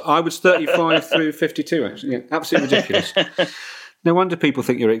that was. I was 35 through 52, actually. Yeah, absolutely ridiculous. No wonder people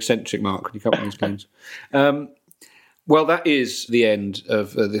think you're eccentric, Mark, when you come up with these claims. Well, that is the end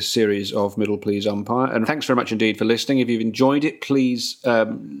of this series of Middle Please Umpire. And thanks very much indeed for listening. If you've enjoyed it, please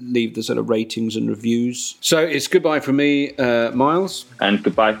leave the sort of ratings and reviews. So it's goodbye from me, Miles. And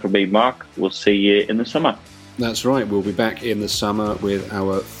goodbye from me, Mark. We'll see you in the summer. That's right. We'll be back in the summer with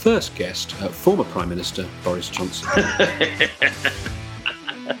our first guest, former Prime Minister Boris Johnson.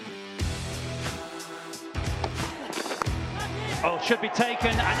 Should be taken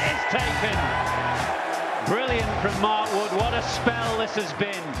and is taken. Brilliant from Mark Wood. What a spell this has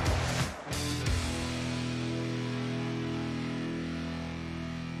been.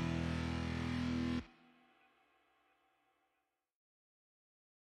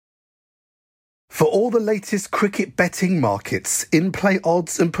 For all the latest cricket betting markets, in-play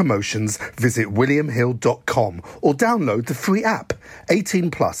odds and promotions, visit williamhill.com or download the free app. 18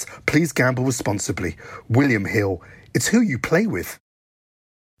 plus. Please gamble responsibly. William Hill. It's who you play with.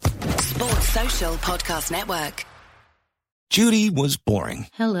 Sports Social Podcast Network. Judy was boring.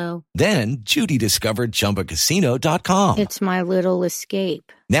 Hello. Then Judy discovered ChumbaCasino.com. It's my little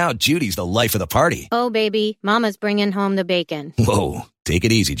escape. Now Judy's the life of the party. Oh, baby, mama's bringing home the bacon. Whoa, take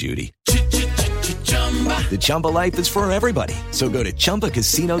it easy, Judy. The Chumba life is for everybody. So go to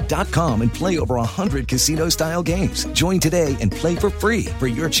ChumbaCasino.com and play over 100 casino-style games. Join today and play for free for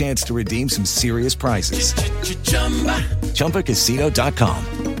your chance to redeem some serious prizes.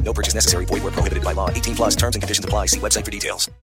 ChumbaCasino.com. No purchase necessary. Void where prohibited by law. 18 plus terms and conditions apply. See website for details.